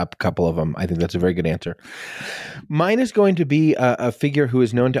my top couple of them. I think that's a very good answer. Mine is going to be a figure who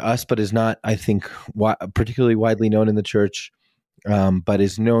is known to us, but is not, I think, particularly widely known in the church, but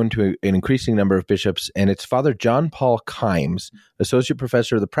is known to an increasing number of bishops, and it's Father John Paul Kimes, Associate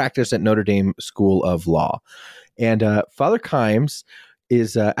Professor of the Practice at Notre Dame School of Law. And Father Kimes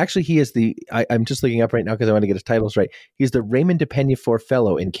is actually, he is I'm just looking up right now because I want to get his titles right. He's the Raymond de Peñafort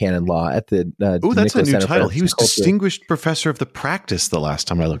Fellow in Canon Law at the oh, that's Nicholas a new Center title. for He was Culture. Distinguished Professor of the Practice the last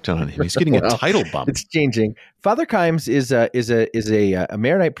time I looked on him. He's getting a title bump. It's changing. Father Kimes is a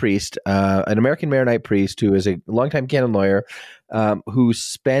Maronite priest, an American Maronite priest who is a longtime canon lawyer, who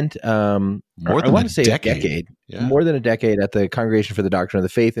spent more than a decade. Yeah. More than a decade at the Congregation for the Doctrine of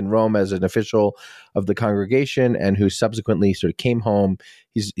the Faith in Rome as an official of the congregation, and who subsequently sort of came home.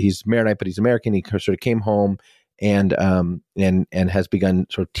 He's Maronite, but he's American. He sort of came home and has begun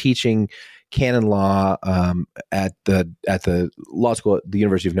sort of teaching canon law at the law school at the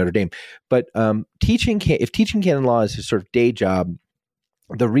University of Notre Dame. But teaching canon law is his sort of day job,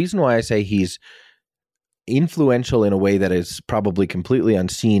 the reason why I say he's influential in a way that is probably completely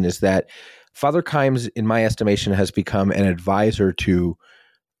unseen is that Father Kimes, in my estimation, has become an advisor to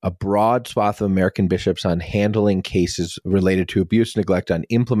a broad swath of American bishops on handling cases related to abuse, neglect, on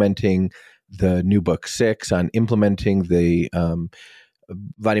implementing the new book 6, on implementing the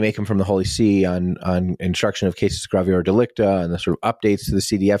vademecum from the Holy See, on instruction of cases gravior delicta, and the sort of updates to the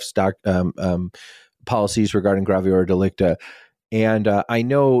CDF stock policies regarding gravior delicta. And I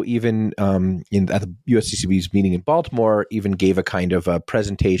know even at the USCCB's meeting in Baltimore, even gave a kind of a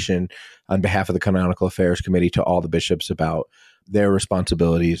presentation on behalf of the Canonical Affairs Committee to all the bishops about their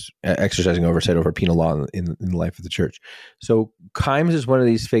responsibilities, exercising oversight over penal law in the life of the church. So Kimes is one of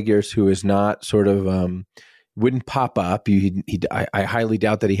these figures who is not sort of wouldn't pop up. I highly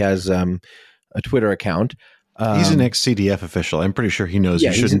doubt that he has a Twitter account. He's an ex-CDF official. I'm pretty sure he knows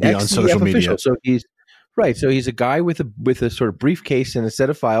he shouldn't be on social media. Official, so he's right. So he's a guy with a sort of briefcase and a set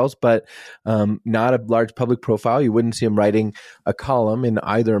of files, but not a large public profile. You wouldn't see him writing a column in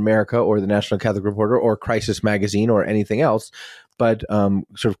either America or the National Catholic Reporter or Crisis Magazine or anything else, but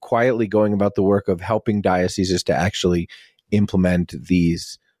sort of quietly going about the work of helping dioceses to actually implement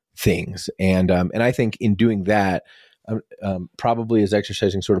these things. And I think in doing that, probably is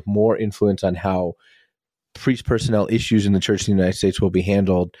exercising sort of more influence on how priest personnel issues in the Church in the United States will be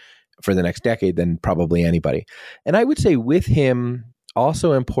handled for the next decade than probably anybody. And I would say with him,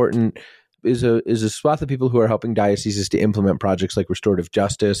 also important is a swath of people who are helping dioceses to implement projects like restorative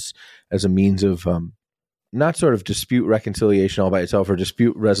justice as a means of not sort of dispute reconciliation all by itself or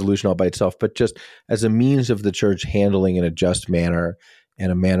dispute resolution all by itself, but just as a means of the church handling in a just manner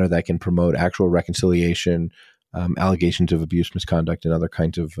and a manner that can promote actual reconciliation, allegations of abuse, misconduct, and other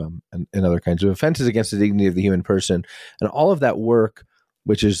kinds of offenses against the dignity of the human person. And all of that work,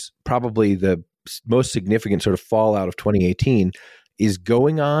 which is probably the most significant sort of fallout of 2018, is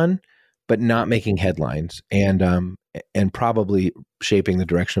going on, but not making headlines, and probably shaping the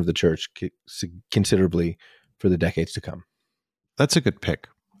direction of the church considerably for the decades to come. That's a good pick.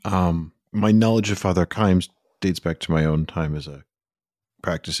 My knowledge of Father Kimes dates back to my own time as a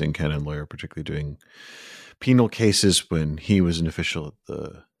practicing canon lawyer, particularly doing penal cases when he was an official at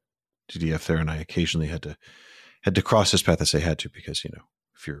the GDF there, and I occasionally had to cross his path as I had to, because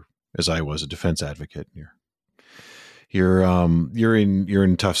if you're, as I was, a defense advocate, you're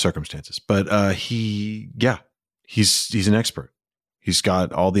in tough circumstances. But he's an expert. He's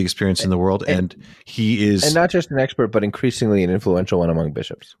got all the experience in the world, and he is, and not just an expert, but increasingly an influential one among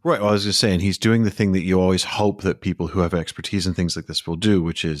bishops. Right. Well, I was just saying, he's doing the thing that you always hope that people who have expertise in things like this will do,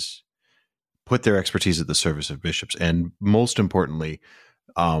 which is put their expertise at the service of bishops. And most importantly,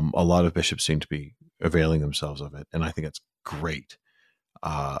 a lot of bishops seem to be availing themselves of it, and I think that's great.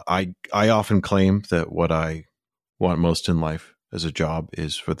 I often claim that what I want most in life as a job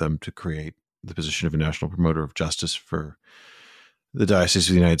is for them to create the position of a national promoter of justice for the Diocese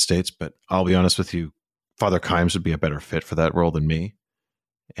of the United States. But I'll be honest with you, Father Kimes would be a better fit for that role than me.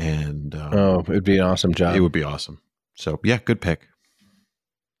 And it'd be an awesome job. It would be awesome. So yeah, good pick.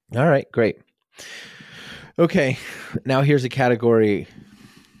 All right, great. Okay, now here's a category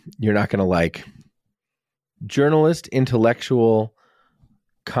you're not going to like. Journalist, intellectual,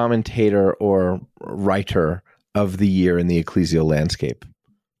 commentator, or writer of the year in the ecclesial landscape.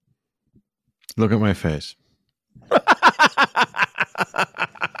 Look at my face.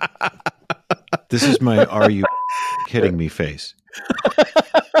 This is my "Are you kidding me" face.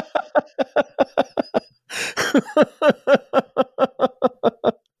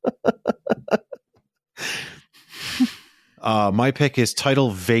 My pick is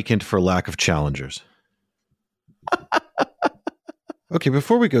title vacant for lack of challengers. Okay,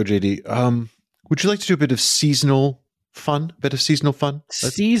 before we go, JD, would you like to do a bit of seasonal fun? Seasonal fun,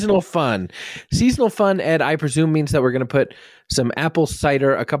 Ed, I presume means that we're going to put some apple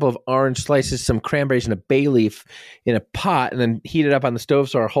cider, a couple of orange slices, some cranberries, and a bay leaf in a pot, and then heat it up on the stove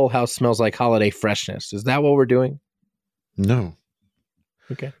so our whole house smells like holiday freshness. Is that what we're doing? No.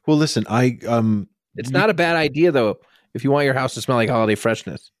 Okay. Well, listen, it's not a bad idea, though, if you want your house to smell like holiday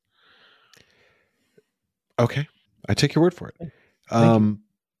freshness. Okay. I take your word for it. Thank you.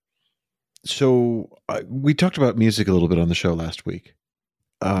 So we talked about music a little bit on the show last week.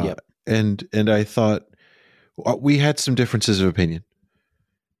 Yep. And I thought we had some differences of opinion.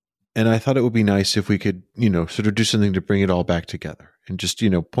 And I thought it would be nice if we could, sort of do something to bring it all back together, and just,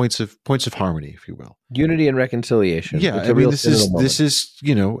 points of harmony, if you will. Unity and reconciliation. Yeah. I mean, this is,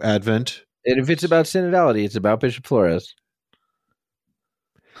 Advent. And if it's about synodality, it's about Bishop Flores.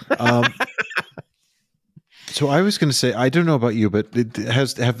 So I was going to say, I don't know about you, but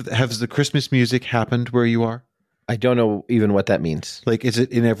has the Christmas music happened where you are? I don't know even what that means. Like, is it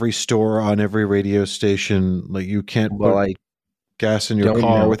in every store, on every radio station? Like, you can't. Well, I gas in your Don't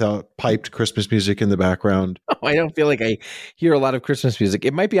car know. without piped Christmas music in the background. I don't feel like I hear a lot of Christmas music.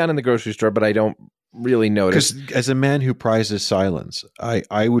 It might be on in the grocery store, but I don't really notice. Because as a man who prizes silence,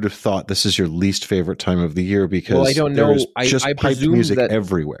 I would have thought this is your least favorite time of the year because I don't know. there's just I piped presume music that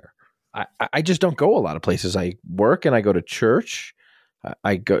everywhere. I just don't go a lot of places. I work and I go to church.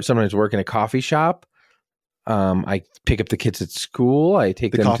 I go sometimes work in a coffee shop. I pick up the kids at school. I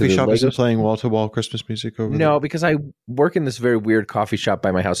take The them coffee to the shop Lego isn't playing wall-to-wall Christmas music over there? No, because I work in this very weird coffee shop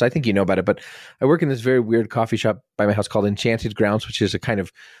by my house. I think you know about it, but I work in this very weird coffee shop by my house called Enchanted Grounds, which is a kind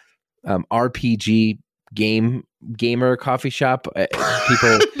of RPG gamer coffee shop.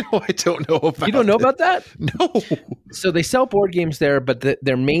 People, No, I don't know about you don't know about that? No. So they sell board games there, but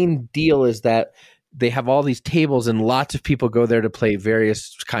their main deal is that they have all these tables, and lots of people go there to play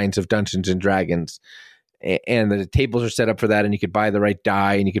various kinds of Dungeons and Dragons. And the tables are set up for that, and you could buy the right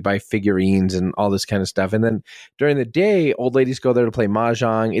die, and you could buy figurines and all this kind of stuff. And then during the day, old ladies go there to play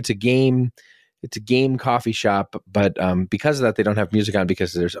mahjong. It's a game coffee shop, but because of that, they don't have music on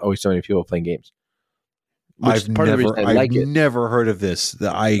because there's always so many people playing games. I've never heard of this.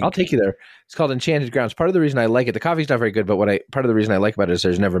 I'll take you there. It's called Enchanted Grounds. Part of the reason I like it, the coffee's not very good, but part of the reason I like about it is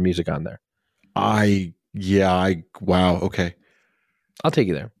there's never music on there. Wow. Okay. I'll take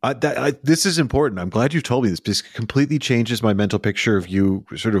you there. This is important. I'm glad you told me this because it completely changes my mental picture of you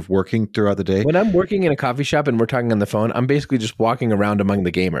sort of working throughout the day. When I'm working in a coffee shop and we're talking on the phone, I'm basically just walking around among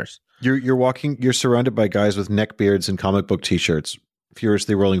the gamers. You're surrounded by guys with neck beards and comic book t-shirts,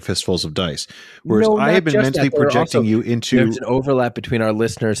 furiously rolling fistfuls of dice. Whereas I have been mentally projecting you into... There's an overlap between our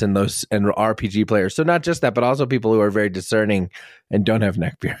listeners and RPG players. So not just that, but also people who are very discerning and don't have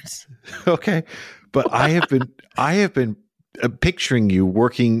neck beards. Okay. But I have been picturing you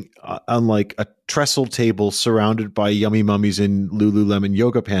working on like a trestle table surrounded by yummy mummies in Lululemon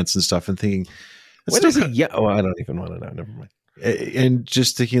yoga pants and stuff and thinking, what is it? Yeah. Oh, I don't even want to know. Never mind. And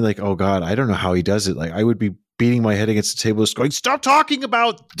just thinking like, oh God, I don't know how he does it. Like I would be beating my head against the table just going, stop talking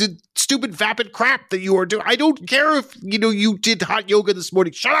about the stupid vapid crap that you are doing. I don't care if, you did hot yoga this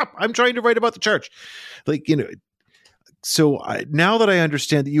morning. Shut up. I'm trying to write about the church. So now that I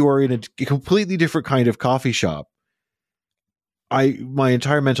understand that you are in a completely different kind of coffee shop, my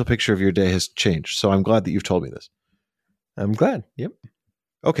entire mental picture of your day has changed. So I'm glad that you've told me this. I'm glad. Yep.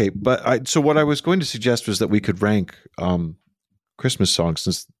 Okay. But so what I was going to suggest was that we could rank Christmas songs,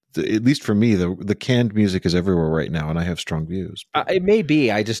 since at least for me, the canned music is everywhere right now, and I have strong views. It may be.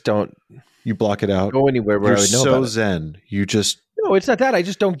 I just don't. You block it out. Go anywhere where I would know about it. Zen. You just. No, it's not that. I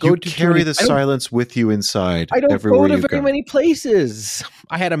just don't go to carry the silence with you inside. I don't everywhere go to very many places.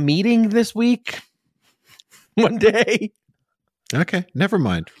 I had a meeting this week. One day. Okay, never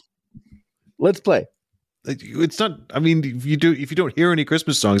mind. Let's play. It's not. I mean, if you don't hear any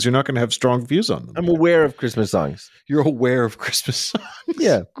Christmas songs, you're not going to have strong views on them. I'm aware of Christmas songs. You're aware of Christmas songs.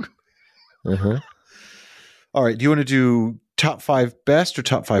 Yeah. Uh-huh. All right. Do you want to do top 5 best or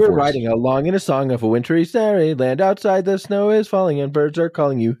top 5 worst? We're riding along in a song of a wintry starry land. Outside the snow is falling and birds are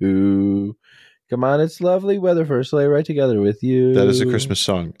calling you. Who? Come on, it's lovely weather for a sleigh ride together with you. That is a Christmas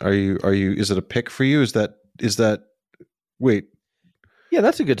song. Are you? Is it a pick for you? Is that? Wait. Yeah,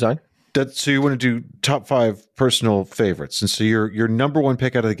 that's a good song. So you want to do top 5 personal favorites, and so your number one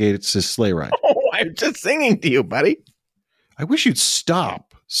pick out of the gate is Sleigh Ride. Oh, I'm just singing to you, buddy. I wish you'd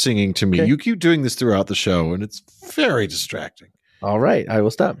stop singing to me. Okay. You keep doing this throughout the show, and it's very distracting. All right, I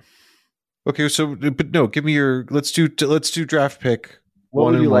will stop. Okay, so but no, give me your. Let's do draft pick.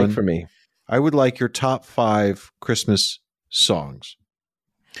 What would you like for me? I would like your top 5 Christmas songs.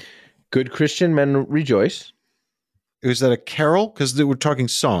 Good Christian Men Rejoice. Is that a carol? Because we're talking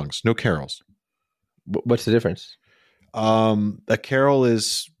songs, no carols. What's the difference? A carol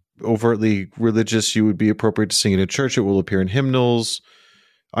is overtly religious. You would be appropriate to sing it in church. It will appear in hymnals.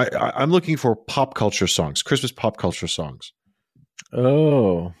 I'm looking for pop culture songs, Christmas pop culture songs.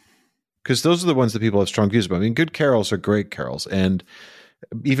 Oh. Because those are the ones that people have strong views about. I mean, good carols are great carols, and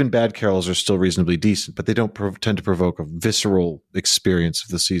even bad carols are still reasonably decent, but they don't tend to provoke a visceral experience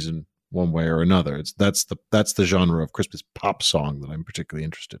of the season one way or another. That's the genre of Christmas pop song that I'm particularly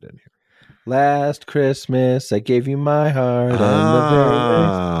interested in here. Last Christmas, I gave you my heart.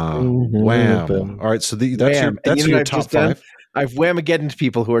 Wham! All right, so that's your top 5. I've whamageddoned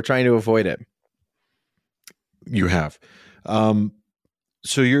people who are trying to avoid it. You have. So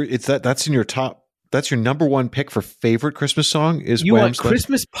that's in your top. That's your number one pick for favorite Christmas song is you want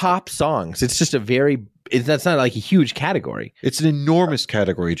Christmas pop songs. It's just that's not like a huge category. It's an enormous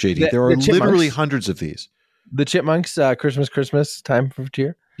category, JD. There are literally hundreds of these. The Chipmunks, Christmas time for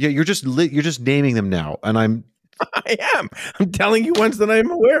cheer. Yeah, you're just naming them now, and I am. I'm telling you ones that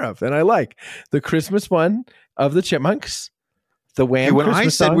I'm aware of and I like. The Christmas one of the Chipmunks, The Wham! Hey, when Christmas I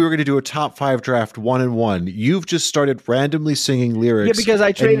said song? we were going to do a top 5 draft 1 and 1, you've just started randomly singing lyrics. Yeah, because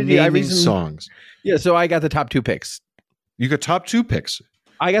I traded and you. naming songs. Yeah, so I got the top 2 picks. You got top 2 picks.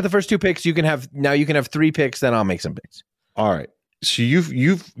 I got the first 2 picks. You can have 3 picks. Then I'll make some picks. All right. So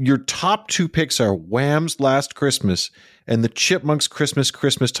your top 2 picks are Wham's Last Christmas and the Chipmunks'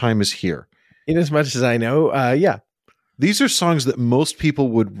 Christmas Time is Here. In as much as I know, yeah. These are songs that most people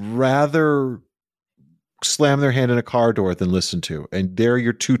would rather slam their hand in a car door than listen to, and they're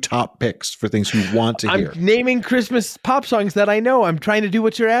your 2 top picks for things you want to hear. I'm naming Christmas pop songs that I know. I'm trying to do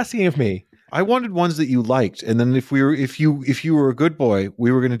what you're asking of me. I wanted ones that you liked, and then if you were a good boy,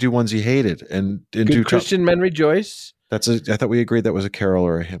 we were going to do ones you hated and do Christian Men Rejoice. I thought we agreed that was a carol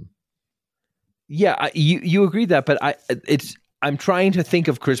or a hymn. Yeah, you agreed that, but I'm trying to think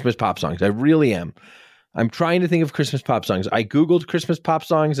of Christmas pop songs. I really am. I'm trying to think of Christmas pop songs. I Googled Christmas pop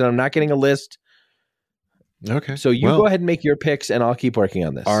songs, and I'm not getting a list. Okay. So you go ahead and make your picks, and I'll keep working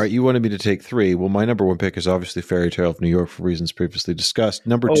on this. All right. You wanted me to take 3. Well, my number 1 pick is obviously Fairy Tale of New York for reasons previously discussed.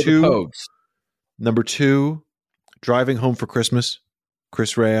 Number 2, Driving Home for Christmas,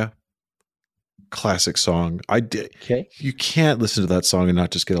 Chris Rea. Classic song. Okay. You can't listen to that song and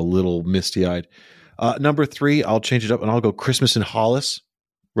not just get a little misty-eyed. Number 3, I'll change it up and I'll go Christmas in Hollis,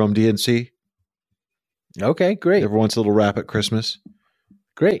 Rum DNC. Okay, great. Everyone's a little rap at Christmas.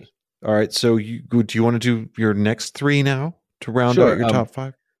 Great. All right, so do you want to do your next 3 now to round out your top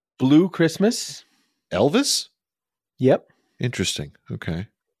 5? Blue Christmas. Elvis? Yep. Interesting. Okay.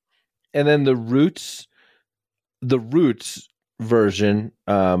 And then the Roots version,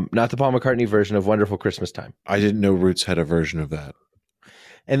 not the Paul McCartney version of Wonderful Christmas Time. I didn't know Roots had a version of that.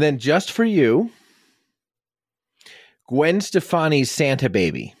 And then just for you, Gwen Stefani's Santa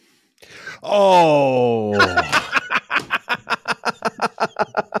Baby. Oh.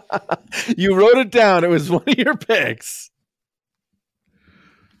 You wrote it down. It was one of your picks.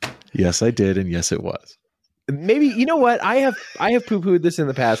 Yes, I did, and yes, it was. Maybe, you know what? I have poo-pooed this in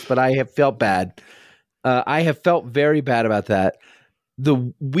the past, but I have felt bad. I have felt very bad about that. The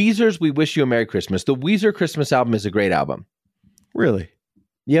Weezer's We Wish You a Merry Christmas. The Weezer Christmas album is a great album. Really?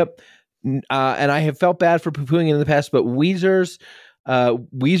 Yep. And I have felt bad for poo-pooing it in the past, but Weezer's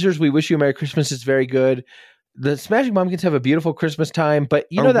We Wish You a Merry Christmas is very good. The Smashing Pumpkins have a beautiful Christmas time, but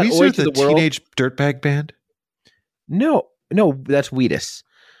you know that Weezer Oi to the World? Teenage Dirtbag Band? No, that's Wheatus.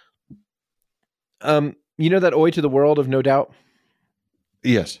 You know that Oi to the World of No Doubt?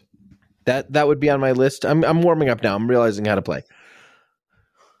 Yes. That would be on my list. I'm warming up now. I'm realizing how to play.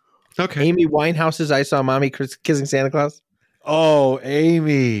 Okay. Amy Winehouse's I Saw Mommy Kissing Santa Claus. Oh,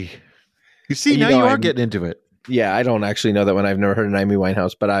 Amy. You see, now you are getting into it. Yeah, I don't actually know that one. I've never heard an Amy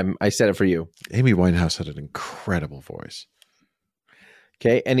Winehouse, but I said it for you. Amy Winehouse had an incredible voice.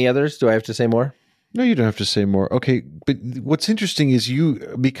 Okay. Any others? Do I have to say more? No, you don't have to say more. Okay, but what's interesting is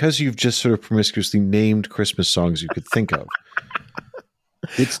because you've just sort of promiscuously named Christmas songs you could think of.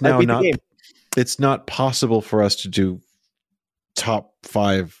 It's now it's not possible for us to do top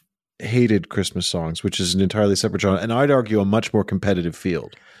 5 hated Christmas songs, which is an entirely separate genre, and I'd argue a much more competitive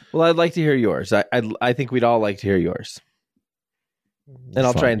field. Well, I'd like to hear yours. I think we'd all like to hear yours. And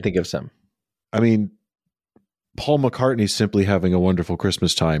I'll try and think of some. I mean, Paul McCartney simply having a wonderful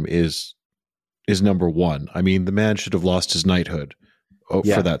Christmas time is number 1. I mean, the man should have lost his knighthood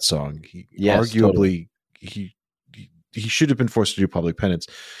for that song. Arguably, totally. He should have been forced to do public penance.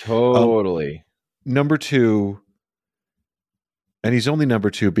 Totally. Number 2, and he's only number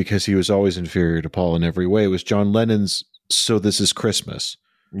 2 because he was always inferior to Paul in every way, was John Lennon's So This Is Christmas.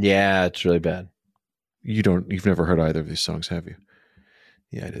 Yeah, it's really bad. You've never heard either of these songs, have you?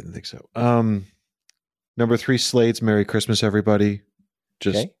 Yeah, I didn't think so. Number 3, Slade's Merry Christmas, Everybody.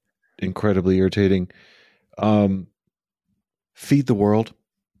 Just incredibly irritating. Feed the World,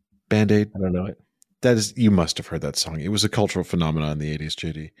 Band-Aid. I don't know it. You must have heard that song. It was a cultural phenomenon in the 80s,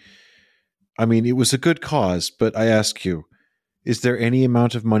 JD. I mean, it was a good cause, but I ask you, is there any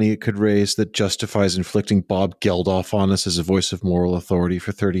amount of money it could raise that justifies inflicting Bob Geldof on us as a voice of moral authority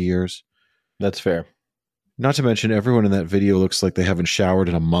for 30 years? That's fair. Not to mention, everyone in that video looks like they haven't showered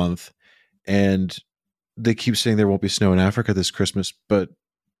in a month, and they keep saying there won't be snow in Africa this Christmas, but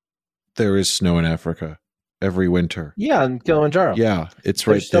there is snow in Africa every winter. Yeah, in Kilimanjaro. Yeah, it's There's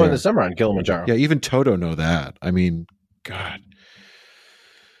right snow there. in the summer on Kilimanjaro. Yeah, even Toto know that. I mean, God.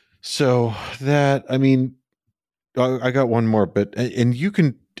 So that, I mean, I got one more, but, and you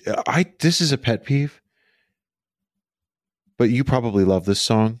can, this is a pet peeve, but you probably love this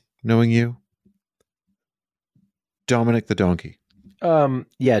song, knowing you. Dominic the Donkey.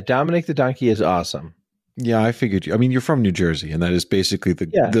 Yeah, Dominic the Donkey is awesome. Yeah, I figured you. I mean, you're from New Jersey, and that is basically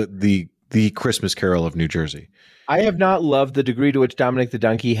the the Christmas Carol of New Jersey. I have not loved the degree to which Dominic the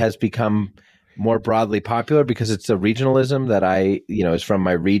Donkey has become more broadly popular because it's a regionalism that is from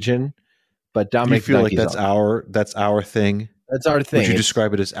my region. But Dominic, do you feel like that's our thing? That's our thing. Would you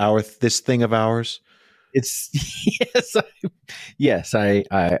describe it as this thing of ours? It's yes, I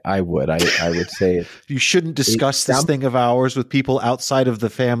would. I would say it. You shouldn't discuss this thing of ours with people outside of the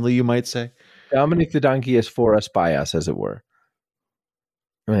family, you might say. Dominic the Donkey is for us, by us, as it were.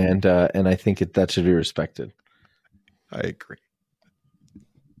 And I think that should be respected. I agree.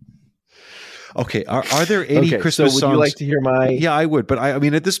 Okay, are there any Christmas songs? Would you like to hear my? Yeah, I would, but I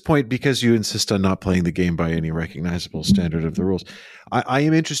mean, at this point, because you insist on not playing the game by any recognizable standard of the rules, I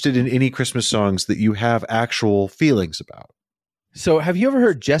am interested in any Christmas songs that you have actual feelings about. So, have you ever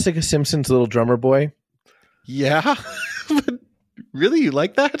heard Jessica Simpson's "Little Drummer Boy"? Yeah, but really, you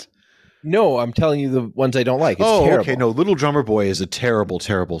like that? No, I'm telling you the ones I don't like. It's terrible. Okay. No, Little Drummer Boy is a terrible,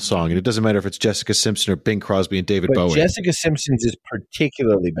 terrible song. And it doesn't matter if it's Jessica Simpson or Bing Crosby and David Bowie. Jessica Simpson's is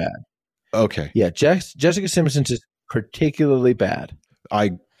particularly bad. Okay. Yeah, Jessica Simpson's is particularly bad.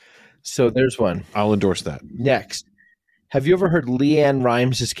 So there's one. I'll endorse that. Next. Have you ever heard Leanne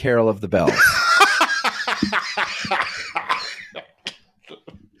Rimes' Carol of the Bells?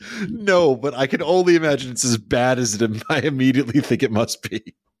 No, but I can only imagine it's as bad as I immediately think it must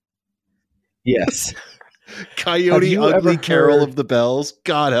be. Yes. Coyote Ugly Carol of the Bells.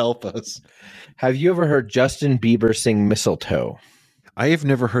 God help us. Have you ever heard Justin Bieber sing Mistletoe? I have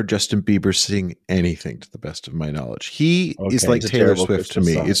never heard Justin Bieber sing anything, to the best of my knowledge. He is like Taylor Swift to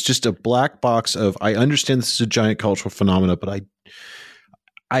me. Song. It's just a black box of, I understand this is a giant cultural phenomena, but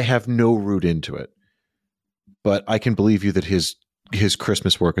I have no root into it. But I can believe you that his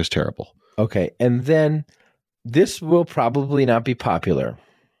Christmas work is terrible. Okay. And then this will probably not be popular.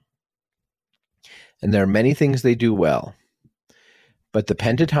 And there are many things they do well. But the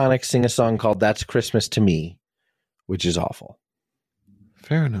Pentatonics sing a song called That's Christmas to Me, which is awful.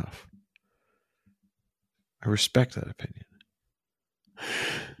 Fair enough. I respect that opinion.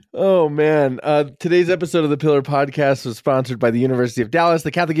 Oh, man. Today's episode of the Pillar Podcast was sponsored by the University of Dallas, the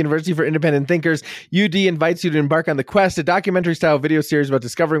Catholic University for Independent Thinkers. UD invites you to embark on The Quest, a documentary-style video series about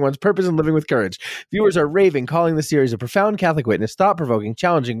discovering one's purpose and living with courage. Viewers are raving, calling the series a profound Catholic witness, thought-provoking,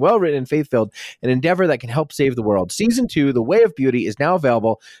 challenging, well-written, and faith-filled, an endeavor that can help save the world. Season 2, The Way of Beauty, is now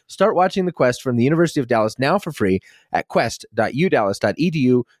available. Start watching The Quest from the University of Dallas now for free at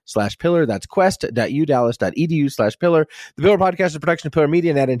quest.udallas.edu/pillar. That's quest.udallas.edu/pillar. The Pillar Podcast is a production of Pillar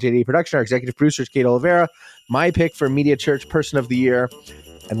Media and JD Production. Our executive producer is Kate Oliveira. My pick for Media Church Person of the Year.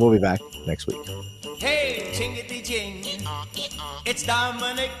 And we'll be back next week. Hey, jingity jing. It's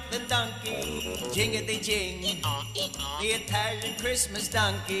Dominic the Donkey. Jingity jing. The Italian Christmas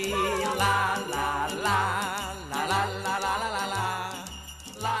donkey. La la la la la la la la la.